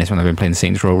been saying this when I've been playing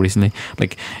Saints Row recently.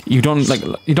 Like you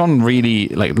don't really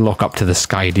like look up to the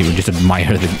sky, do you? Just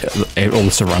admire all the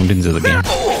surroundings of the game.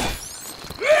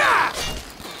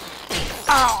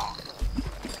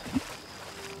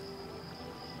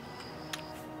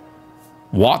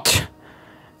 What?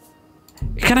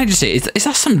 Can I just say, is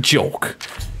that some joke?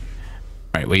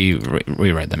 Right, we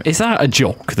read them. Is that a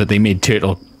joke that they made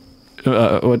turtle?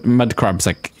 Mudcrabs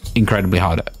like incredibly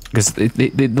hard, because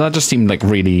that just seemed like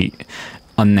really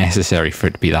unnecessary for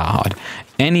it to be that hard.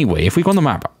 Anyway, if we go on the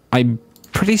map, I'm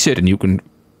pretty certain you can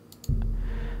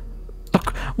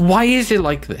look. Why is it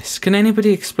like this? Can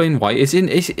anybody explain why? Is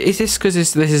this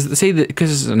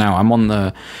because now I'm on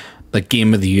the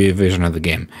game of the year version of the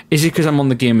game? Is it because I'm on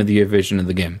the game of the year version of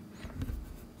the game?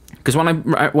 Because when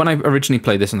I originally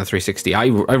played this on the 360, I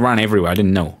ran everywhere. I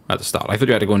didn't know at the start. I thought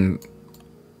you had to go and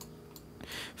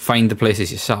find the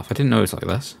places yourself. I didn't know it was like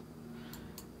this.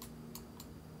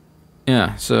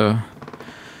 Yeah, so...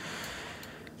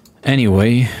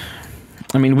 Anyway,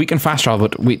 I mean, we can fast travel,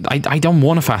 but I don't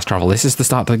want to fast travel. This is the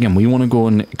start of the game. We want to go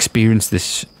and experience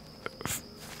this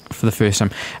for the first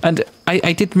time. And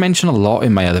I did mention a lot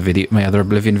in my other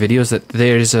Oblivion videos that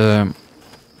there's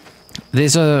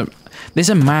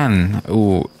a man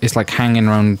who is like hanging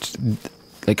around,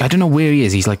 like I don't know where he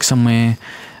is. He's like somewhere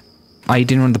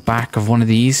hiding around the back of one of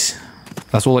these.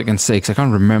 That's all I can say because I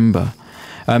can't remember.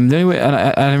 The only way, and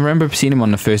I remember seeing him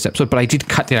on the first episode, but I did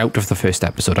cut it out of the first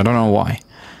episode. I don't know why.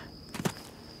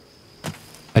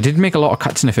 I did make a lot of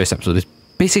cuts in the first episode. It's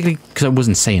basically because I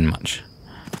wasn't saying much.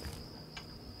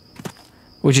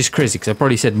 Which is crazy, because I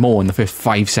probably said more in the first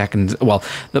 5 seconds. Well,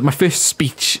 my first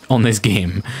speech on this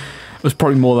game was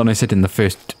probably more than I said in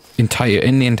the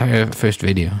entire first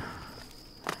video.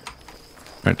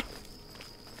 Right.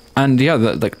 And yeah,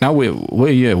 like now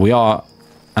we're here. We are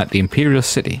at the Imperial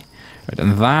City. Right,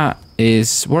 and that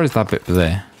is... Where is that bit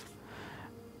there?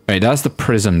 Right, that's the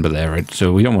prison bit there, right?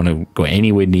 So we don't want to go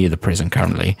anywhere near the prison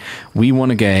currently. We want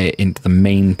to get into the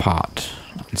main part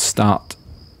and start...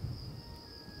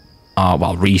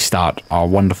 restart our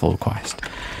wonderful quest.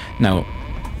 Now,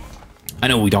 I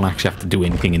know we don't actually have to do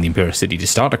anything in the Imperial City to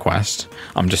start a quest.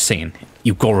 I'm just saying,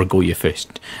 you gotta go here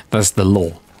first. That's the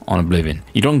law on Oblivion.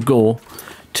 You don't go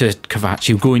to Kvatch,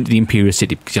 you go into the Imperial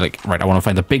City because you're like, right, I want to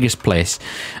find the biggest place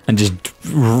and just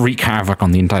wreak havoc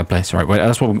on the entire place, right? Well,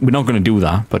 that's what we're not going to do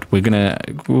that, but we're gonna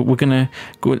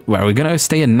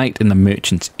stay a night in the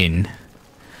Merchant's Inn.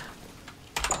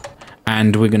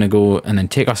 And we're going to go and then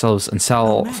take ourselves and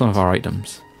sell some of our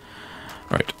items.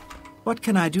 Right. What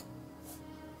can I do?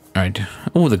 Right.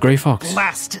 Oh, the grey fox.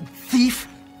 Blasted thief!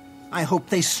 I hope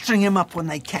they string him up when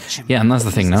they catch him. Yeah, and that's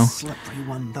the thing now. He's a slippery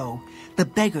one, though. The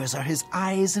beggars are his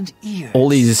eyes and ears. All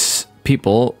these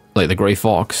people, like the grey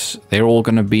fox, they're all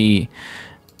going to be...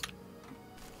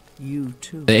 You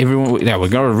too. Everyone, yeah, we're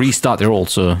going to restart there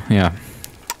also, yeah.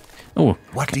 Oh,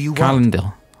 what do you Calendar.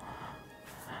 want?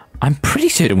 I'm pretty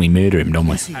certain we murder him, don't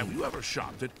we? Have you ever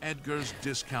shopped at Edgar's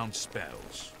Discount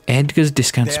Spells? Edgar's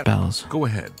Discount Spells. Go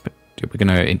ahead. But we're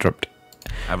going to interrupt.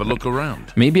 Have a look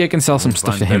around. Maybe I can sell some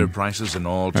stuff to him. Better prices in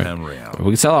all Tamriel. We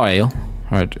can sell our ale.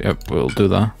 Right, yep, we'll do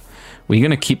that. We're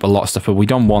going to keep a lot of stuff, but we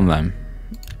don't want them.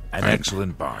 An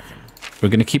excellent bargain. We're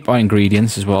going to keep our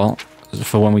ingredients as well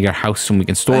for when we get a house, and we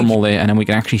can store them all there, and then we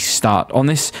can actually start on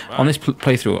this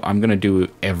playthrough. I'm going to do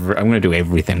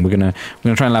everything. We're going to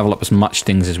try and level up as much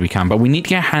things as we can, but we need to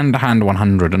get hand to hand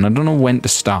 100, and I don't know when to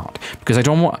start because I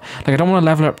don't want to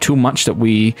level up too much that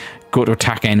we go to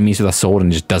attack enemies with a sword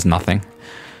and it just does nothing.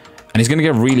 And it's going to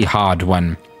get really hard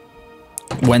when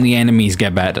the enemies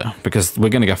get better, because we're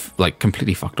going to get like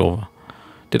completely fucked over.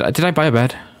 Did I buy a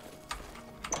bed?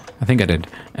 I think I did.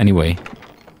 Anyway,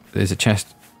 there's a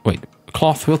chest. Wait,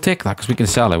 cloth. We'll take that because we can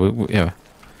sell it. Yeah.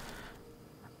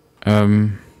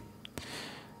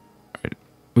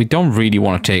 We don't really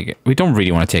want to take it. We don't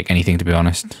really want to take anything, to be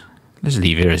honest. Let's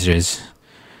leave it as it is.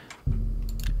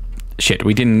 Shit,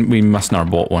 we didn't. We must not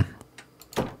have bought one.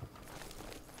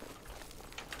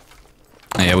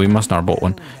 Yeah, we must not have bought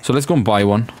one. So let's go and buy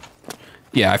one.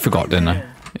 Yeah, I forgot, didn't I? Yeah,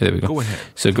 there we go. Go ahead.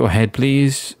 So go ahead,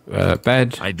 please.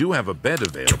 Bed. I do have a bed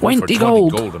available 20 for 20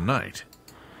 gold. gold a night.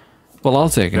 Well, I'll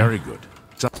take it. Very good.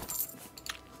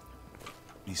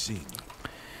 Be seen.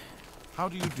 How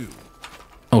do you do?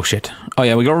 Oh shit. Oh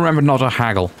yeah, we gotta remember not to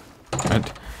haggle.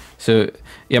 Right. So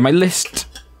yeah, my list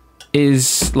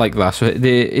is like that. So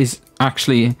there is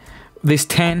actually there's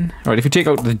 10. Right, if you take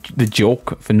out the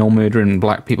joke for no murdering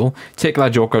black people, take that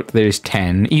joke out, there is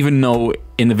 10. Even though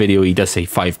in the video he does say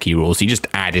 5 key rolls, he just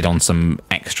added on some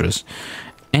extras.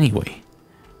 Anyway,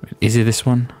 is it this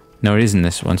one? No, it isn't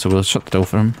this one, so we'll shut the door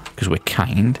for him, because we're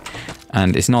kind.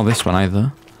 And it's not this one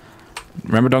either.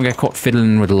 Remember, don't get caught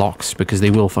fiddling with locks, because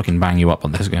they will fucking bang you up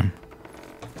on this game.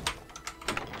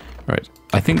 Right,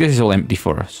 I think this is all empty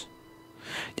for us.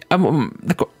 I want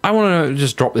to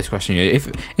just drop this question here.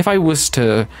 If I was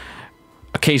to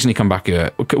occasionally come back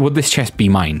here, would this chest be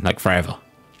mine, like forever?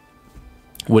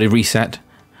 Would it reset?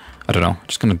 I don't know.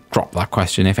 Just going to drop that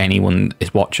question if anyone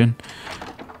is watching.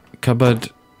 Cupboard.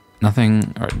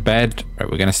 Nothing. Alright, bed.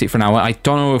 Alright, we're going to sleep for an hour. I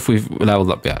don't know if we've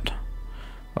leveled up yet.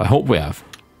 I hope we have.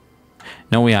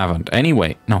 No, we haven't.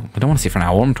 Anyway, no, we don't want to sleep for an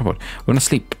hour. What am I talking about? We're going to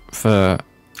sleep for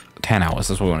 10 hours.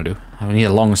 That's what we want to do. We need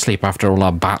a long sleep after all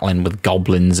our battling with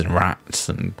goblins and rats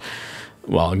and,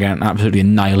 well, again, absolutely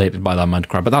annihilated by that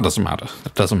mudcrab. But that doesn't matter.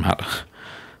 It doesn't matter.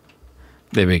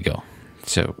 There we go.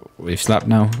 So, we've slept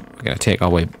now. We're going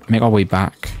to make our way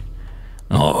back.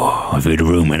 Oh, I've heard a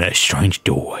rumour that a strange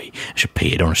doorway has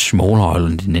appeared on a small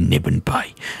island in the Nibbin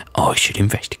Bay. I should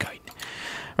investigate.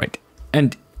 Right,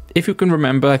 and if you can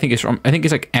remember, I think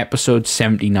it's like episode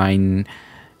 79.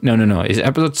 No. It's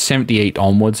episode 78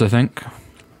 onwards, I think.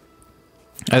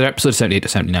 Either episode 78 or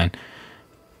 79.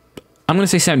 I'm going to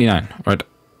say 79, right?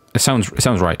 It sounds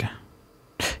right.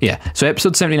 Yeah, so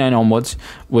episode 79 onwards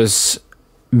was...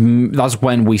 That's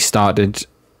when we started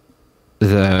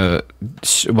the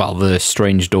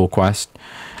Strange Door quest.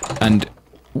 And,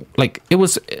 like, it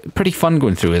was pretty fun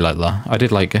going through it like that. I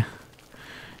did like it.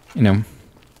 You know...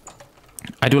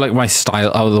 I do like my style,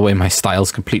 out of the way my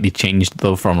style's completely changed,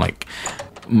 though, from, like...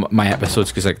 my episodes,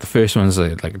 because like the first ones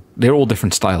like they're all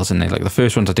different styles, and like the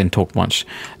first ones I didn't talk much.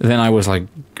 Then I was like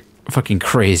fucking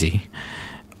crazy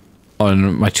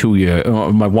on my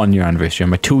 1 year anniversary. On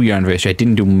my 2 year anniversary I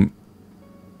didn't do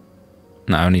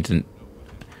no I only didn't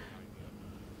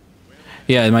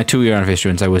yeah my 2 year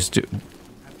anniversary ones I was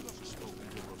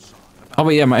oh but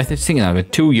yeah I was thinking that my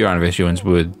 2 year anniversary ones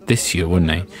were this year, wouldn't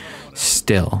they?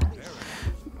 Still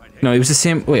no, it was the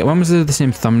same. Wait, when was it the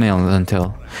same thumbnail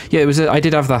until? Yeah, it was. I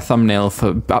did have that thumbnail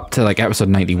for up to like episode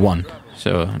 91.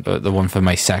 So the one for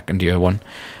my 2nd year one.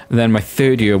 And then my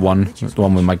 3rd year one was the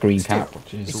one with my green cap,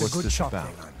 which is It's a good shot,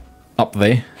 up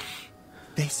there.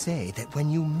 They say that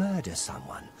when you murder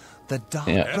someone, the dark...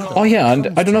 Yeah. Oh yeah, and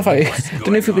I don't know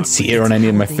if you could see it on any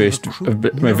of my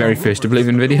very first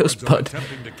Oblivion videos, but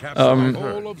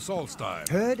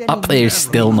up there is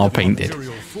still not painted,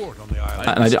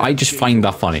 and I just find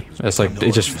that funny. It's like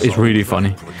it's really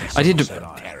funny. I did,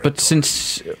 but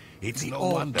since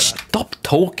stop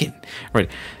talking, right?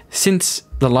 Since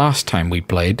the last time we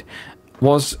played,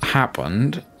 what's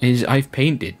happened is I've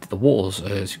painted the walls,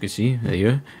 as you can see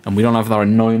there, and we don't have that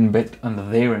annoying bit under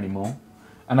there anymore.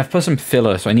 And I've put some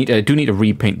filler, so I do need to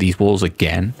repaint these walls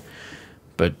again.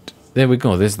 But there we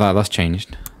go. There's that. That's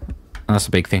changed. And that's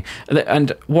a big thing.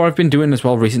 And what I've been doing as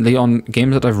well recently on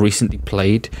games that I've recently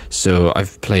played. So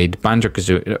I've played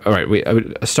Banjo-Kazooie. All right,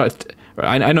 I started.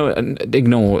 I know.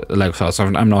 Ignore Lego Stars.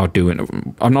 I'm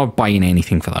not buying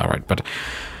anything for that, right? But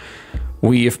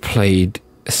we have played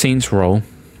Saints Row,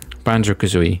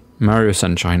 Banjo-Kazooie, Mario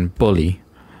Sunshine, Bully,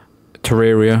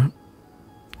 Terraria,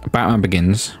 Batman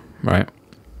Begins, right?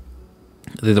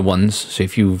 They're the ones. So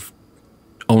if you've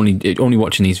only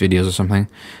watching these videos or something,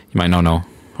 you might not know,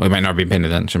 or you might not be paying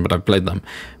attention. But I've played them.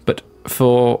 But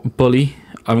for Bully,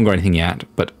 I haven't got anything yet.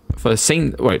 But for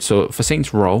for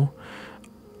Saints Row,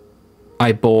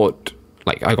 I bought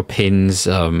I got pins,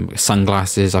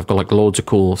 sunglasses. I've got like loads of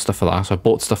cool stuff for that. So I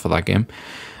bought stuff for that game.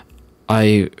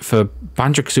 For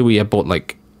Banjo-Kazooie, I bought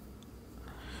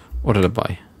what did I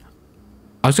buy?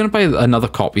 I was going to buy another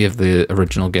copy of the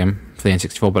original game for the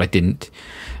N64, but I didn't.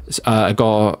 I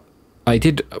got a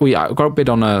bid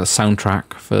on a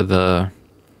soundtrack for the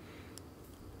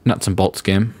Nuts and Bolts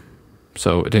game,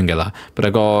 so I didn't get that. But I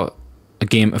got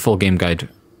a full game guide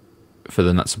for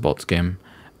the Nuts and Bolts game,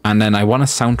 and then I won a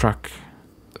soundtrack,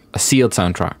 a sealed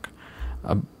soundtrack.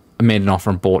 I made an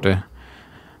offer and bought it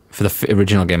for the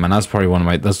original game, and that's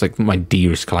probably that's like my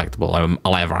dearest collectible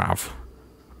I'll ever have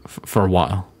for a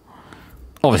while.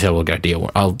 Obviously, I will get a deal.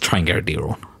 I'll try and get a deal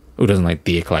one. Who doesn't like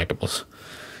dear collectibles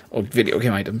or video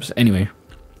game items? Anyway,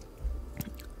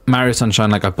 Mario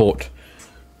Sunshine. I bought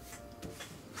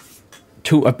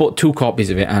two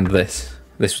copies of it, and this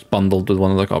was bundled with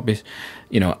one of the copies.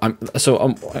 You know, I'm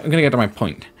gonna get to my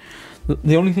point.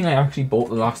 The only thing I actually bought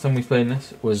the last time we played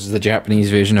this was the Japanese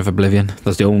version of Oblivion.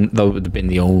 That would have been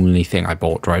the only thing I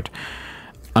bought. Right.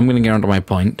 I'm gonna get onto my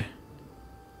point.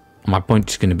 My point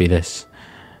is gonna be this.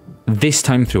 This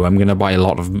time through, I'm going to buy a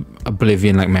lot of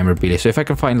Oblivion memorabilia. So if I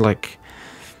can find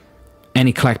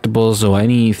any collectibles or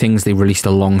any things they released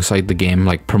alongside the game,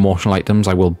 like promotional items,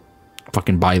 I will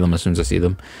fucking buy them as soon as I see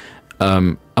them. I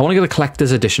want to get the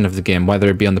collector's edition of the game, whether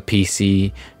it be on the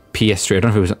PC, PS3. I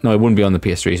don't know if it was... No, it wouldn't be on the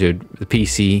PS3. So the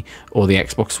PC or the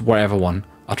Xbox, whatever one.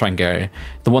 I'll try and get it.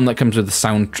 The one that comes with the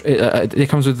sound... it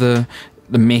comes with the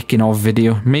making of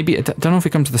video. Maybe... I don't know if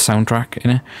it comes with the soundtrack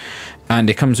in it. And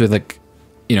it comes with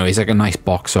it's like a nice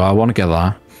box, so I want to get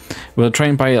that. We'll try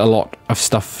and buy a lot of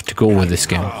stuff to go with this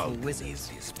game.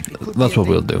 That's what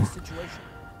we'll do.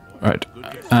 Right,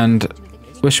 and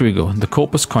where should we go? The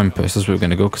Corpus Coin Purse is where we're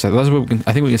going to go, because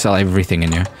I think we can sell everything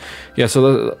in here. Yeah,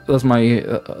 so that's what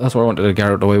I wanted to get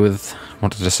out of the way with.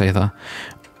 Wanted to say that.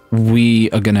 We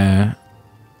are going to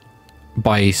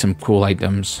buy some cool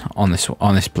items on this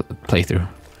playthrough.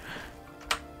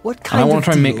 What kind and I want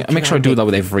to try and make sure I do make that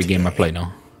with every game I play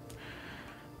now.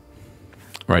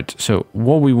 Right, so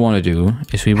what we want to do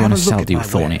is we want to sell to you,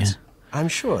 Thorny. I'm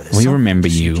sure We remember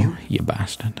you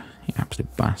bastard. You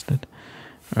absolute bastard.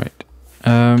 Right.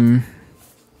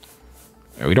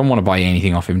 We don't want to buy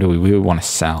anything off him, do we? We want to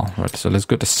sell. Right, so let's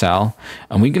go to sell.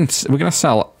 And we're going to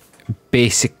sell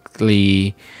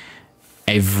basically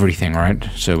everything, right?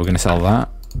 So we're going to sell that.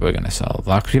 We're going to sell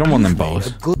that, because we don't want them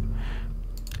bows.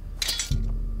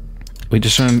 We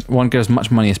just want to get as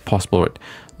much money as possible. Right?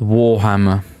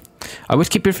 Warhammer. I would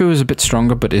keep it if it was a bit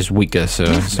stronger, but it's weaker, so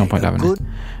there's no point having it.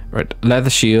 Right, leather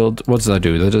shield. What does that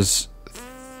do? That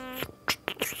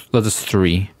does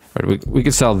 3. Right, we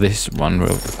could sell this one.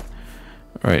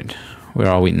 Right, where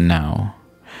are we now?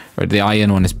 Right, the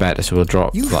iron one is better, so we'll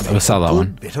drop that. We'll sell that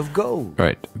one. Bit of gold.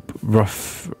 Right,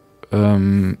 rough.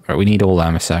 Right, we need all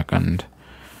them a second.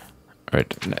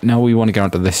 Right, now we want to get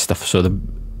onto this stuff. So the,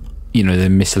 you know, the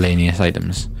miscellaneous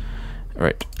items.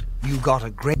 Right. You got a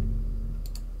great.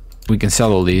 We can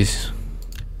sell all these.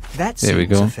 There we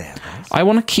go. I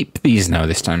want to keep these now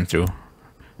this time through.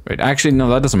 Right, actually no,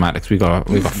 that doesn't matter because we got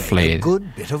flayed.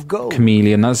 Good bit of gold.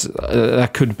 Chameleon.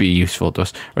 That could be useful to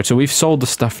us. Right, so we've sold the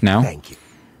stuff now. Thank you.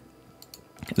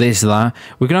 There's that.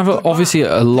 We're gonna have obviously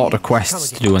a lot of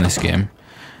quests to do in this game.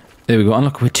 There we go. And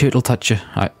look, with Turtle Toucher,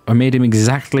 I made him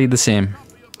exactly the same.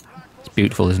 It's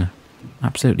beautiful, isn't it?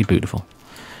 Absolutely beautiful.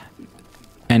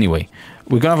 Anyway,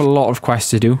 we're gonna have a lot of quests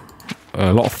to do.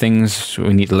 A lot of things.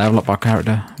 We need to level up our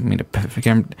character. We need to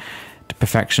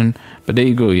perfection. But there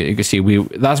you go. You can see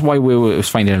that's why we was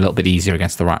finding it a little bit easier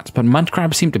against the rats. But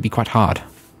Mudcrabs seem to be quite hard.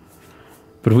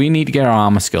 But we need to get our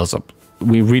armor skills up.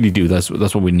 We really do. That's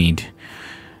what we need.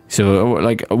 So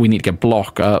like we need to get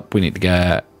block up. We need to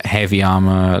get heavy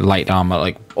armor, light armor,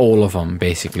 like all of them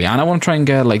basically. And I want to try and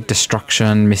get like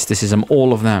destruction, mysticism,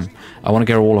 all of them. I want to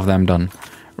get all of them done.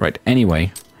 Right.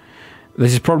 Anyway.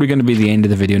 This is probably going to be the end of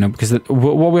the video now, because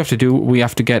what we have to do, we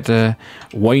have to get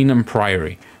Wynham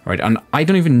Priory, right? And I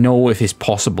don't even know if it's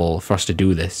possible for us to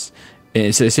do this.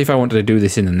 So if I wanted to do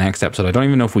this in the next episode, I don't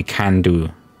even know if we can do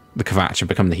the Kvatch and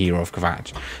become the hero of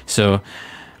Kvatch. So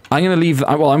I'm going to leave.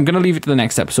 Well, I'm going to leave it to the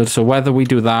next episode. So whether we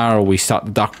do that or we start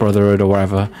the Dark Brotherhood or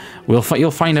whatever,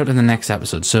 you'll find out in the next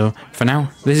episode. So for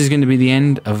now, this is going to be the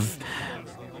end of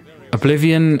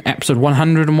Oblivion episode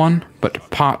 101, but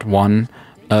part 1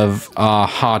 of our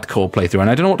hardcore playthrough. And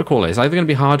I don't know what to call it. It's either going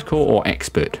to be hardcore or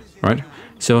expert, right?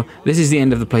 So this is the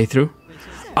end of the playthrough.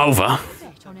 Over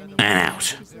and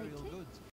out.